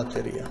alla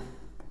batteria.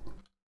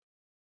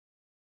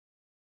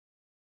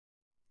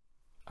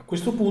 A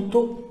questo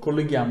punto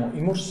colleghiamo i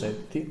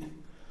morsetti.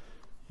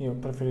 Io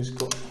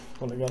preferisco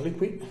collegarli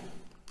qui,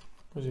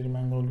 così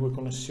rimangono due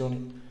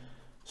connessioni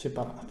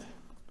separate.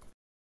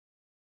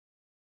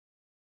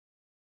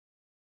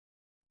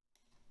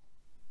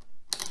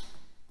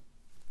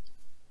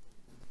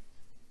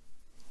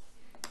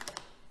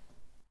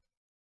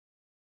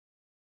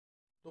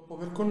 Dopo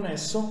aver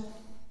connesso,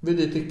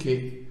 vedete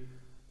che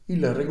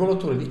il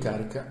regolatore di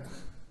carica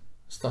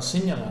sta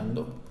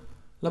segnalando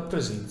la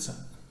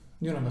presenza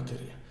di una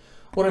batteria.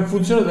 Ora, in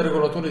funzione del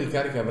regolatore di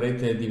carica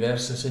avrete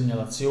diverse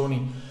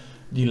segnalazioni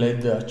di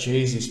LED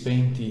accesi,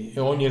 spenti,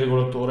 e ogni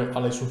regolatore ha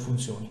le sue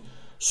funzioni.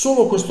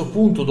 Solo a questo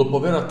punto, dopo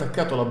aver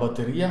attaccato la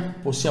batteria,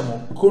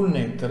 possiamo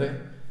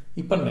connettere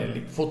i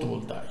pannelli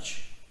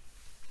fotovoltaici.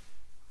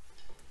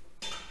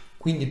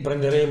 Quindi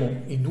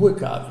prenderemo i due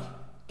cavi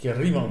che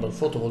arrivano dal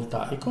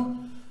fotovoltaico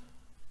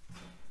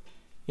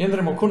e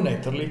andremo a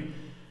connetterli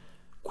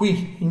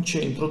qui in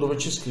centro, dove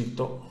c'è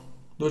scritto,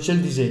 dove c'è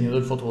il disegno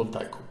del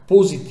fotovoltaico,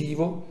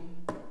 positivo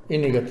e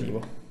negativo.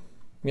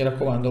 Mi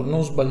raccomando,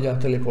 non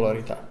sbagliate le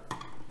polarità.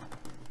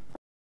 A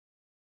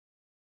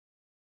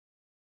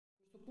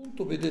questo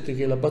punto vedete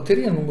che la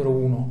batteria numero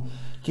 1,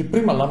 che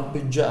prima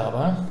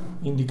lampeggiava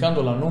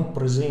indicando la non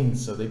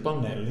presenza dei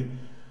pannelli,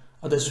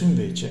 adesso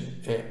invece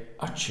è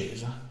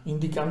accesa,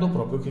 indicando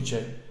proprio che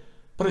c'è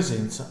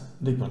presenza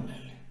dei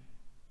pannelli.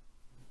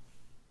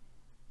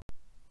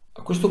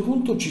 A questo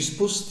punto ci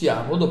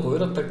spostiamo, dopo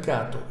aver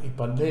attaccato i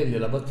pannelli e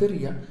la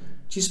batteria,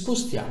 ci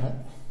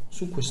spostiamo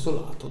su questo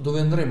lato,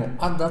 dove andremo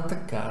ad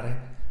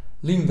attaccare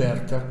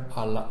l'inverter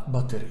alla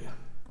batteria.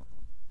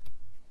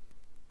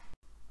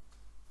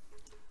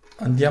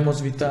 Andiamo a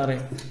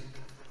svitare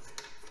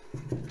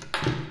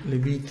le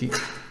viti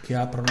che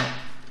aprono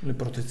le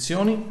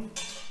protezioni.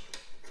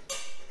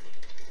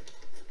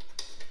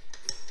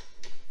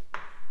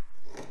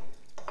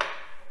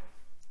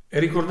 E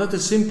ricordate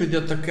sempre di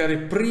attaccare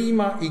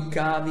prima i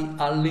cavi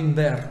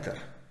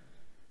all'inverter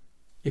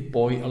e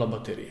poi alla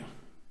batteria.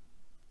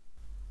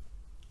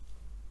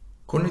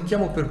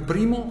 Connettiamo per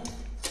primo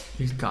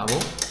il cavo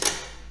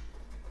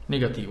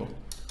negativo,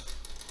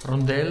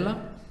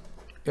 rondella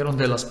e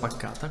rondella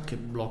spaccata che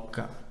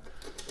blocca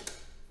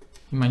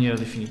in maniera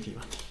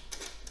definitiva.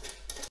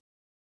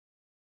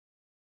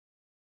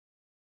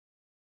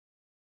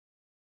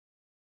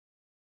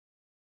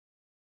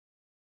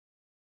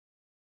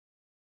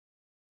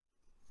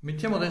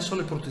 Mettiamo adesso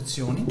le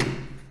protezioni.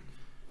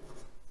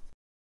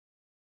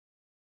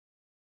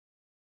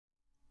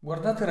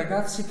 Guardate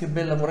ragazzi che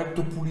bel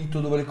lavoretto pulito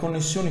dove le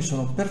connessioni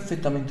sono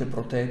perfettamente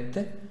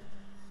protette.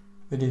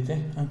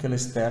 Vedete? Anche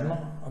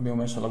all'esterno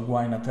abbiamo messo la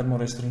guaina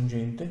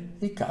termorestringente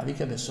e i cavi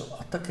che adesso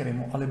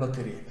attaccheremo alle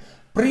batterie.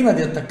 Prima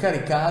di attaccare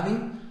i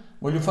cavi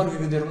voglio farvi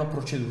vedere una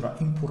procedura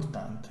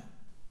importante.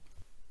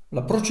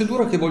 La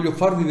procedura che voglio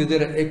farvi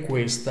vedere è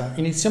questa.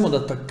 Iniziamo ad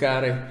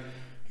attaccare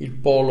il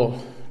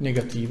polo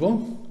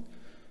negativo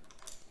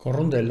con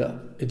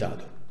rondella e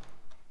dado.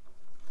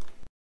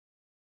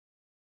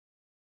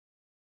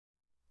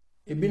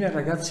 Ebbene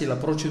ragazzi, la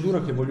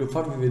procedura che voglio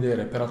farvi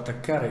vedere per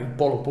attaccare il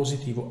polo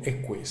positivo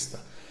è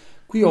questa.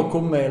 Qui ho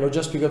con me, l'ho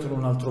già spiegato in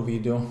un altro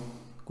video,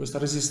 questa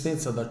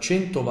resistenza da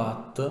 100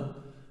 watt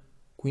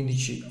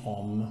 15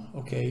 ohm,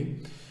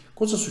 ok?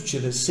 Cosa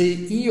succede? Se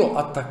io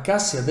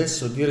attaccassi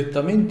adesso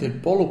direttamente il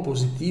polo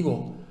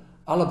positivo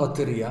alla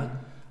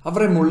batteria,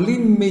 avremmo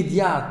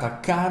l'immediata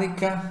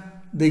carica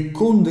dei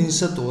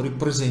condensatori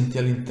presenti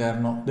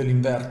all'interno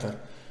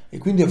dell'inverter e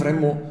quindi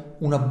avremmo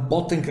una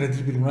botta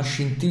incredibile, una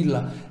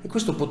scintilla, e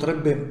questo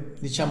potrebbe,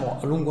 diciamo,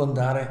 a lungo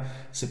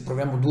andare, se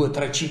proviamo 2,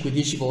 3, 5,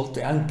 10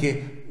 volte,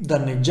 anche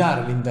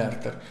danneggiare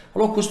l'inverter.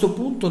 Allora a questo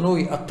punto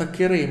noi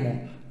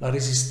attaccheremo la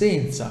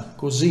resistenza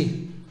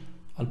così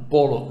al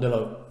polo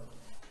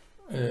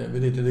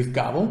vedete, del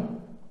cavo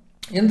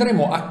e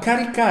andremo a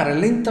caricare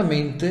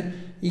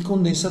lentamente i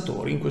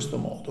condensatori in questo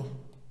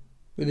modo.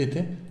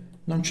 Vedete?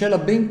 Non c'è la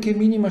benché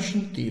minima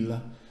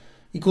scintilla.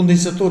 I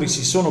condensatori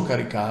si sono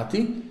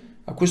caricati.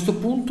 A questo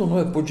punto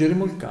noi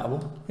appoggeremo il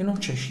cavo e non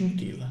c'è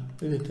scintilla.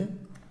 Vedete?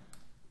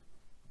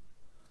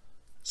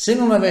 Se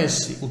non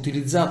avessi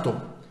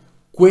utilizzato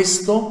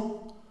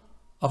questo,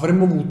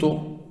 avremmo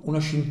avuto una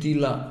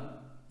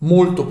scintilla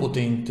molto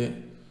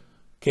potente,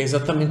 che è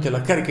esattamente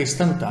la carica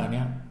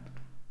istantanea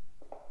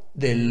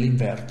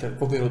dell'inverter,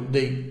 ovvero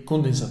dei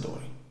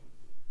condensatori.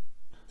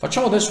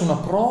 Facciamo adesso una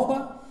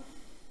prova,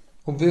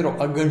 ovvero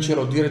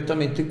aggancerò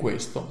direttamente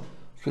questo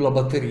sulla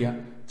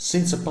batteria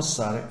senza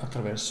passare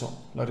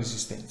attraverso la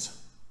resistenza.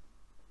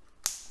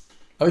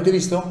 Avete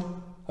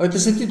visto? Avete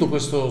sentito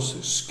questo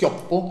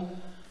schioppo?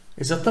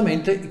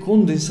 Esattamente i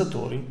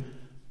condensatori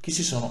che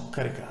si sono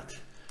caricati.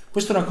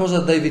 Questa è una cosa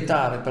da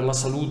evitare per la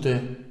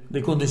salute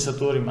dei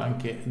condensatori, ma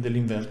anche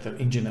dell'inverter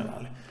in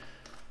generale.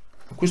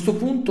 A questo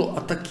punto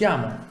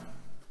attacchiamo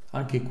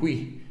anche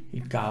qui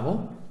il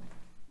cavo,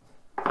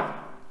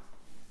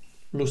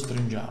 lo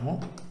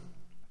stringiamo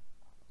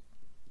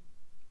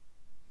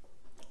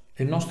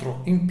e il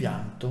nostro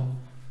impianto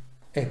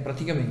è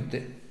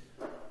praticamente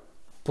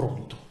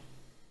pronto.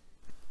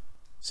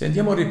 Se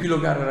andiamo a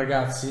riepilogare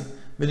ragazzi,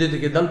 vedete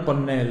che dal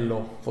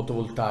pannello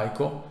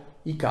fotovoltaico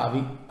i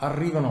cavi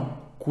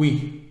arrivano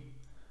qui,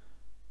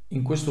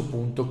 in questo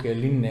punto che è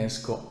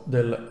l'innesco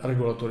del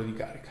regolatore di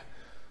carica.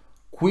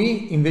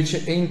 Qui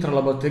invece entra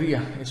la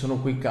batteria e sono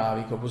quei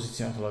cavi che ho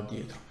posizionato là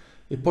dietro,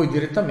 e poi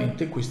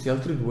direttamente questi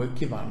altri due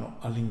che vanno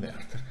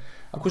all'inverter.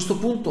 A questo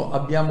punto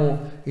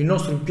abbiamo il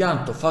nostro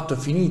impianto fatto e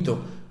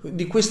finito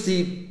di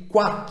questi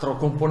 4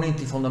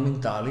 componenti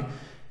fondamentali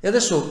e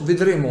adesso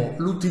vedremo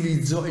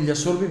l'utilizzo e gli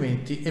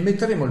assorbimenti e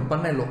metteremo il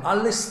pannello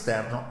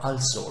all'esterno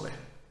al sole.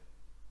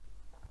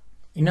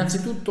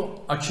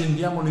 Innanzitutto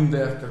accendiamo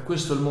l'inverter,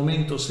 questo è il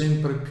momento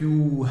sempre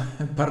più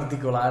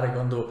particolare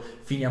quando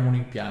finiamo un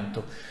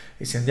impianto,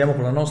 e se andiamo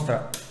con la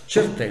nostra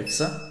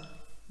certezza,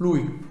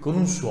 lui con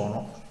un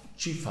suono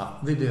ci fa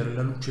vedere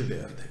la luce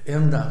verde. È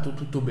andato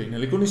tutto bene,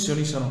 le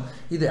connessioni sono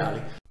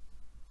ideali.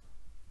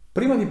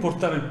 Prima di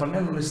portare il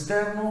pannello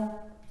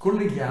all'esterno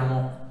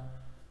colleghiamo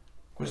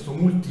questo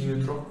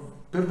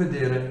multimetro per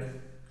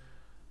vedere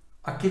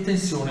a che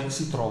tensione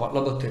si trova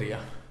la batteria.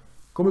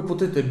 Come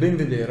potete ben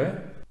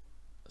vedere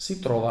si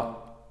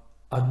trova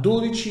a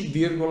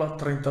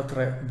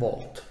 12,33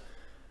 volt.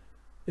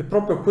 È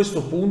proprio a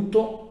questo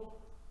punto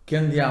che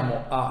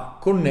andiamo a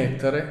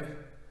connettere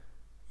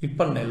il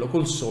pannello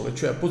col sole,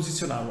 cioè a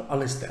posizionarlo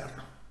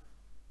all'esterno.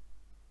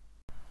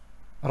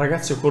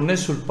 Ragazzi, ho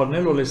connesso il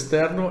pannello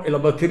all'esterno e la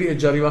batteria è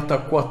già arrivata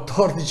a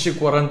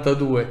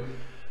 14,42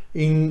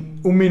 in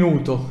un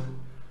minuto.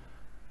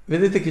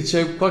 Vedete che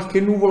c'è qualche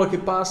nuvola che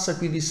passa,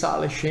 quindi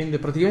sale, scende,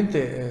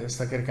 praticamente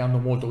sta caricando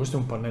molto. Questo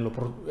è un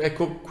pannello,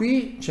 ecco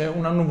qui c'è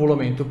un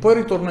annuvolamento, poi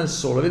ritorna il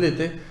sole,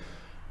 vedete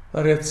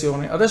la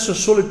reazione. Adesso il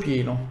sole è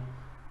pieno,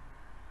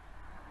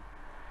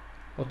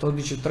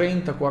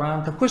 14:30,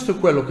 40, questo è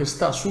quello che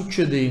sta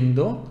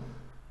succedendo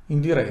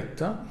in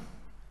diretta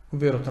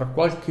ovvero tra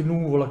qualche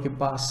nuvola che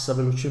passa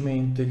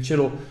velocemente, il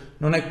cielo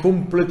non è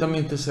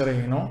completamente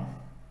sereno,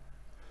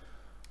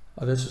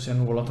 adesso si è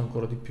annuvolato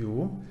ancora di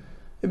più,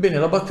 ebbene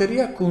la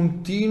batteria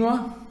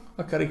continua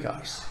a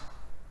caricarsi.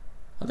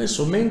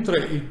 Adesso mentre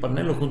il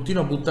pannello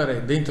continua a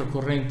buttare dentro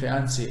corrente,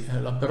 anzi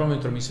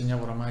l'amperometro mi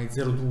segnava oramai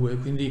 0,2,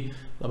 quindi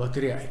la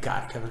batteria è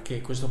carica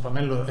perché questo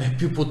pannello è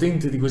più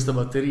potente di questa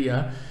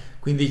batteria,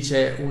 quindi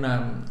c'è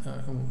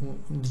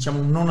diciamo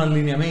un non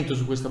allineamento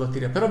su questa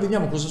batteria. Però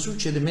vediamo cosa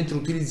succede mentre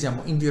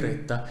utilizziamo in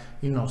diretta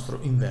il nostro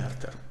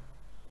inverter.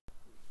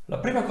 La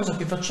prima cosa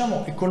che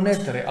facciamo è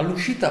connettere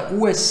all'uscita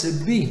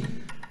USB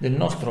del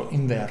nostro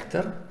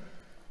inverter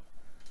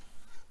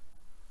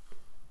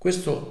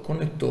questo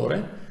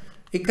connettore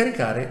e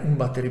caricare un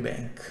battery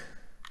bank.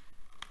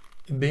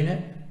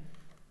 Ebbene,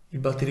 il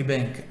battery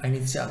bank ha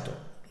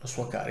iniziato la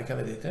sua carica,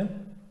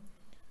 vedete?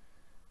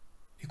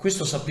 E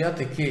questo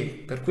sappiate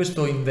che per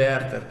questo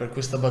inverter, per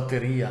questa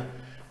batteria,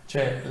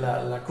 cioè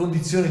la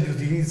condizione di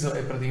utilizzo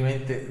è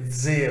praticamente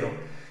zero.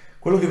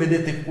 Quello che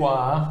vedete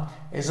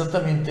qua è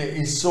esattamente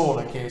il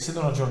sole, che essendo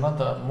una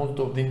giornata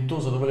molto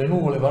ventosa dove le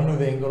nuvole vanno e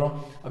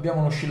vengono, abbiamo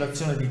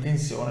un'oscillazione di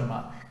tensione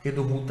ma che è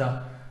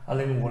dovuta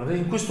alle nuvole.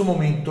 In questo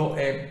momento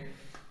è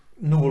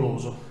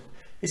nuvoloso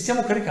e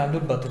stiamo caricando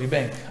il battery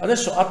bank.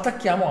 Adesso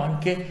attacchiamo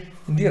anche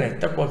in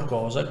diretta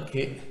qualcosa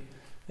che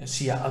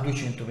sia a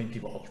 220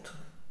 volt.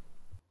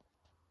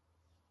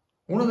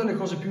 Una delle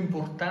cose più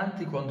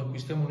importanti quando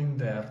acquistiamo un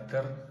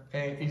inverter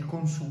è il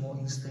consumo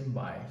in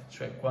stand-by,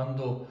 cioè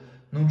quando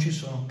non ci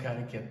sono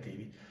carichi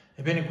attivi.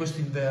 Ebbene, questo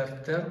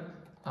inverter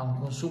ha un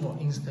consumo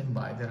in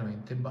stand-by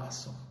veramente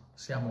basso,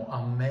 siamo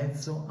a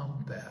mezzo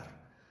ampere.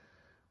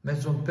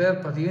 Mezzo ampere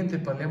praticamente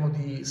parliamo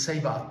di 6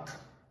 watt.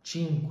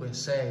 5,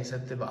 6,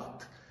 7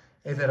 watt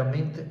è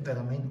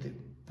veramente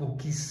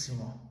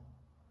pochissimo.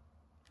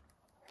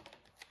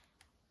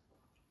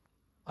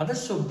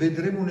 Adesso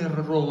vedremo un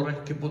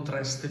errore che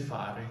potreste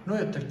fare. Noi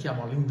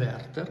attacchiamo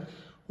all'inverter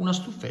una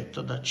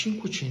stufetta da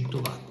 500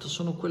 watt,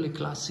 sono quelle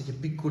classiche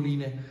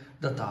piccoline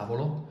da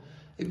tavolo.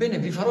 Ebbene,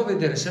 vi farò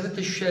vedere se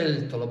avete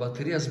scelto la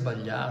batteria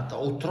sbagliata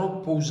o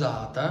troppo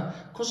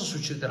usata, cosa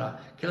succederà?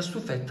 Che la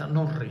stufetta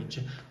non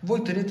regge.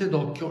 Voi tenete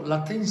d'occhio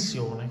la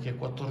tensione che è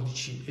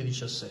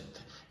 14,17.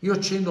 Io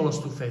accendo la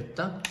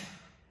stufetta,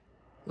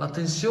 la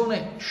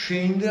tensione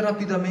scende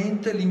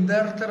rapidamente,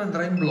 l'inverter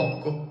andrà in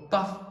blocco,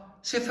 paf,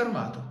 si è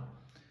fermato.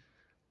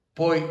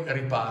 Poi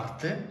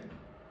riparte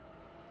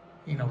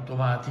in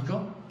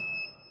automatico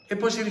e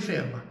poi si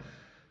riferma.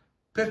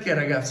 Perché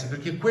ragazzi?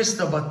 Perché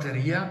questa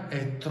batteria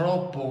è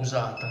troppo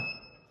usata.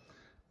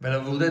 Ve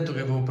l'avevo detto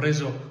che avevo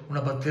preso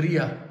una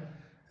batteria,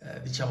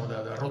 diciamo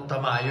da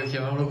rottamaio,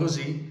 chiamiamolo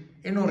così,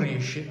 e non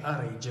riesce a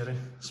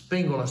reggere.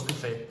 Spengo la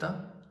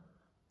stufetta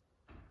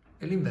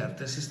e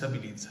l'inverter si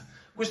stabilizza.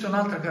 Questa è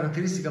un'altra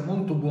caratteristica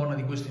molto buona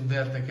di questo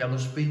inverter, che ha lo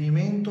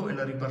spegnimento e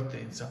la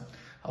ripartenza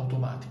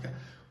automatica.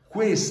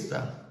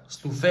 Questa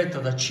stufetta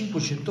da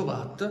 500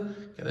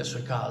 watt, che adesso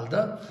è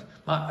calda,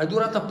 ma è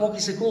durata pochi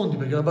secondi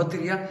perché la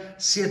batteria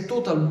si è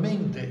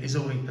totalmente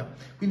esaurita.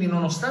 Quindi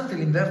nonostante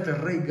l'inverter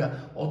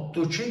regga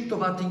 800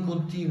 watt in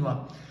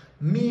continua,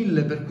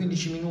 1000 per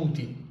 15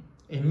 minuti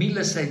e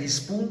 1600 di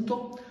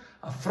spunto,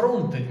 a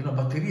fronte di una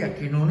batteria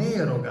che non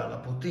eroga la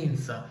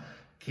potenza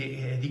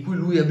di cui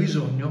lui ha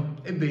bisogno,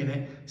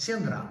 ebbene si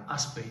andrà a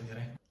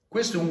spegnere.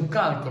 Questo è un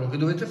calcolo che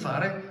dovete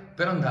fare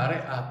per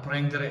andare a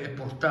prendere e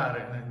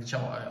portare,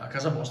 diciamo, a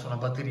casa vostra una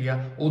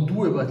batteria o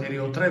 2 batterie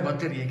o 3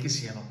 batterie che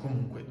siano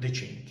comunque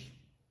decenti.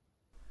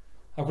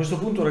 A questo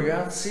punto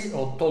ragazzi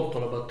ho tolto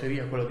la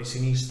batteria, quella di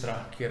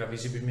sinistra che era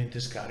visibilmente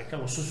scarica,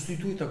 l'ho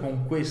sostituita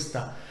con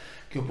questa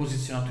che ho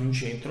posizionato in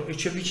centro e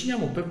ci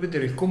avviciniamo per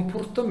vedere il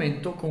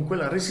comportamento con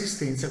quella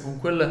resistenza, con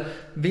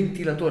quel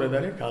ventilatore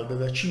d'aria calda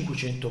da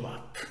 500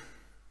 watt.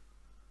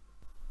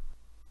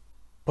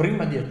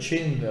 Prima di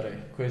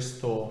accendere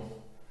questo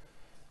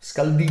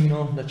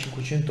scaldino da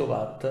 500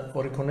 watt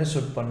ho riconnesso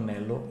il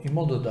pannello in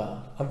modo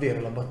da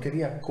avere la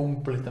batteria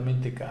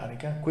completamente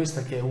carica,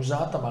 questa che è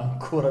usata ma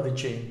ancora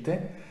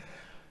decente,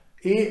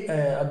 e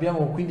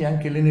abbiamo quindi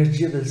anche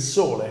l'energia del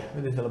sole.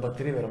 Vedete, la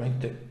batteria è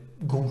veramente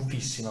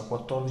gonfissima,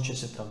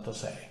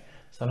 14,76,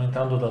 stanno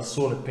entrando dal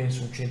sole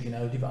penso un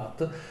centinaio di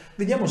watt.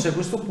 Vediamo se a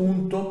questo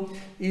punto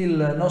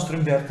il nostro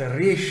inverter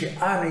riesce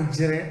a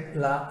reggere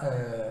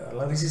la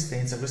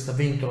resistenza, questa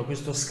ventola,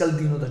 questo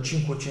scaldino da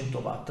 500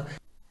 watt.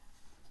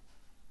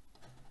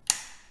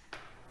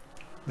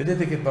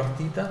 Vedete che è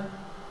partita,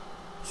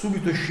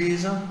 subito è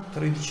scesa,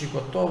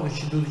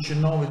 13,14,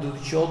 12,9,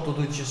 12,8,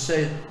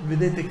 12,6,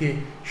 vedete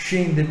che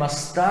scende ma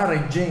sta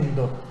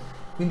reggendo,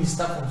 quindi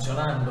sta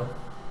funzionando.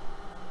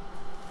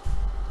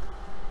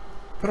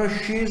 Però è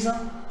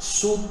scesa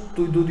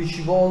sotto i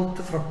 12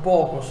 volt fra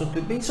poco,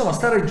 insomma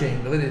sta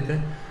reggendo, vedete?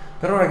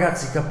 Però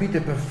ragazzi,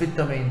 capite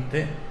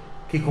perfettamente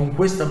che con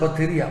questa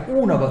batteria,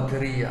 una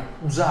batteria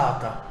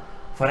usata,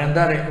 fare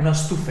andare una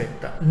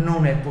stufetta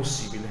non è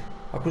possibile.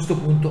 A questo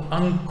punto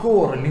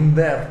ancora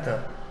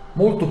l'inverter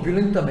molto più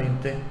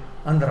lentamente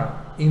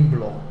andrà in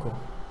blocco.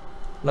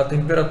 La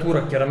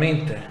temperatura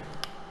chiaramente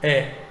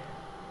è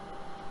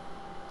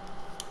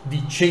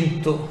di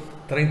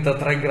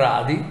 133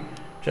 gradi,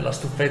 c'è la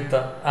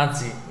stufetta,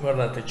 anzi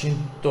guardate,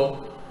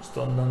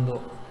 sto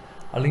andando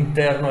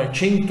all'interno, è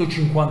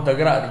 150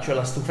 gradi, cioè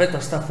la stufetta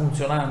sta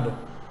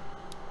funzionando.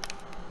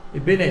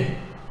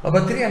 Ebbene, la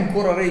batteria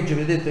ancora regge,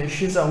 vedete, è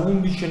scesa a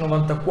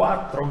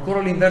 11,94,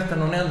 ancora l'inverter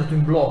non è andato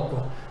in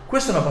blocco.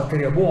 Questa è una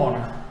batteria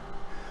buona,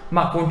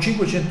 ma con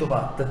 500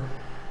 watt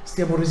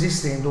stiamo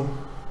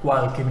resistendo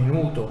qualche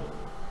minuto,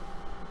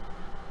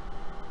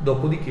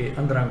 dopodiché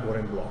andrà ancora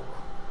in blocco.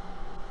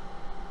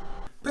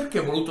 Perché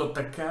ho voluto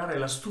attaccare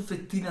la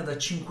stufettina da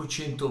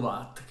 500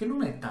 watt, che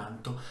non è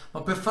tanto,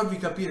 ma per farvi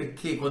capire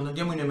che quando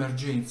andiamo in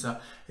emergenza,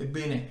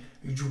 ebbene,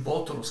 il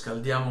giubbotto lo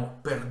scaldiamo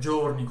per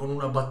giorni con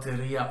una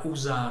batteria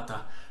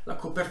usata. La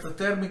coperta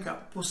termica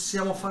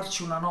possiamo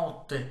farci una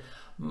notte,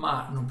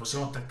 ma non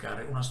possiamo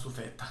attaccare una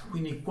stufetta.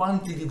 Quindi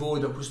quanti di voi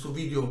da questo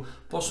video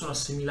possono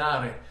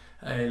assimilare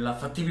la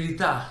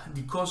fattibilità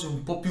di cose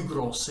un po' più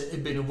grosse?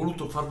 Ebbene, ho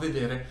voluto far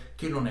vedere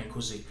che non è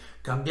così.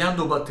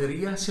 Cambiando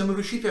batteria siamo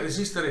riusciti a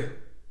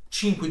resistere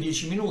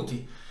 5-10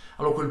 minuti.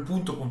 Allora a quel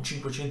punto con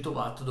 500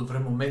 watt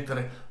dovremmo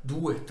mettere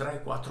 2,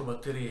 3, 4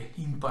 batterie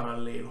in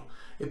parallelo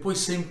e poi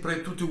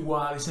sempre tutte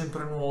uguali,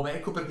 sempre nuove.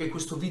 Ecco perché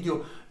questo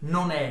video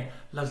non è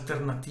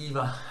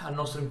l'alternativa al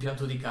nostro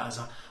impianto di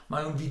casa, ma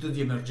è un video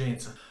di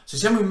emergenza. Se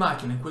siamo in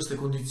macchina in queste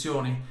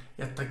condizioni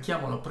e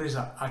attacchiamo la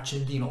presa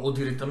accendino o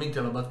direttamente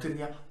alla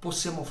batteria,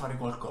 possiamo fare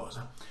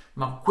qualcosa.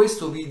 Ma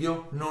questo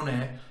video non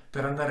è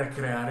per andare a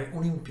creare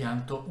un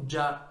impianto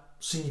già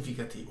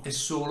significativo, è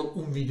solo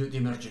un video di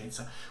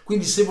emergenza.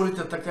 Quindi se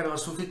volete attaccare la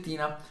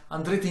stufettina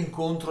andrete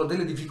incontro a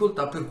delle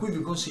difficoltà, per cui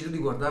vi consiglio di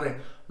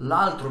guardare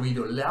l'altro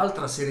video,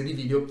 l'altra serie di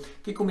video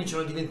che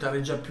cominciano a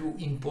diventare già più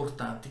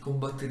importanti, con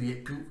batterie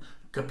più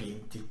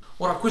capienti.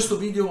 Ora questo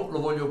video lo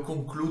voglio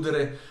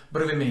concludere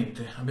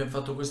brevemente. Abbiamo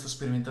fatto questa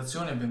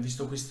sperimentazione, abbiamo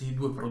visto questi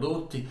due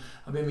prodotti,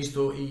 abbiamo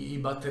visto i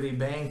battery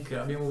bank,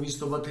 abbiamo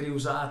visto batterie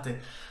usate.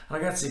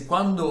 Ragazzi,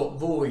 quando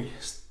voi,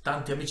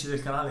 tanti amici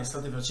del canale,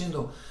 state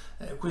facendo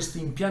questi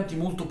impianti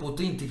molto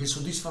potenti che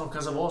soddisfano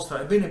casa vostra,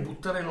 è bene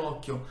buttare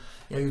l'occhio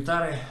e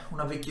aiutare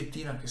una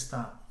vecchiettina che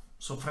sta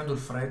soffrendo il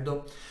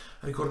freddo.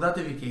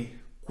 Ricordatevi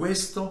che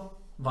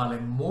questo vale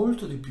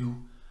molto di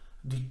più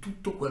di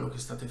tutto quello che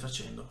state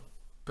facendo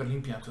per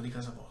l'impianto di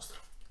casa vostra.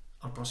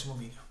 Al prossimo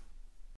video.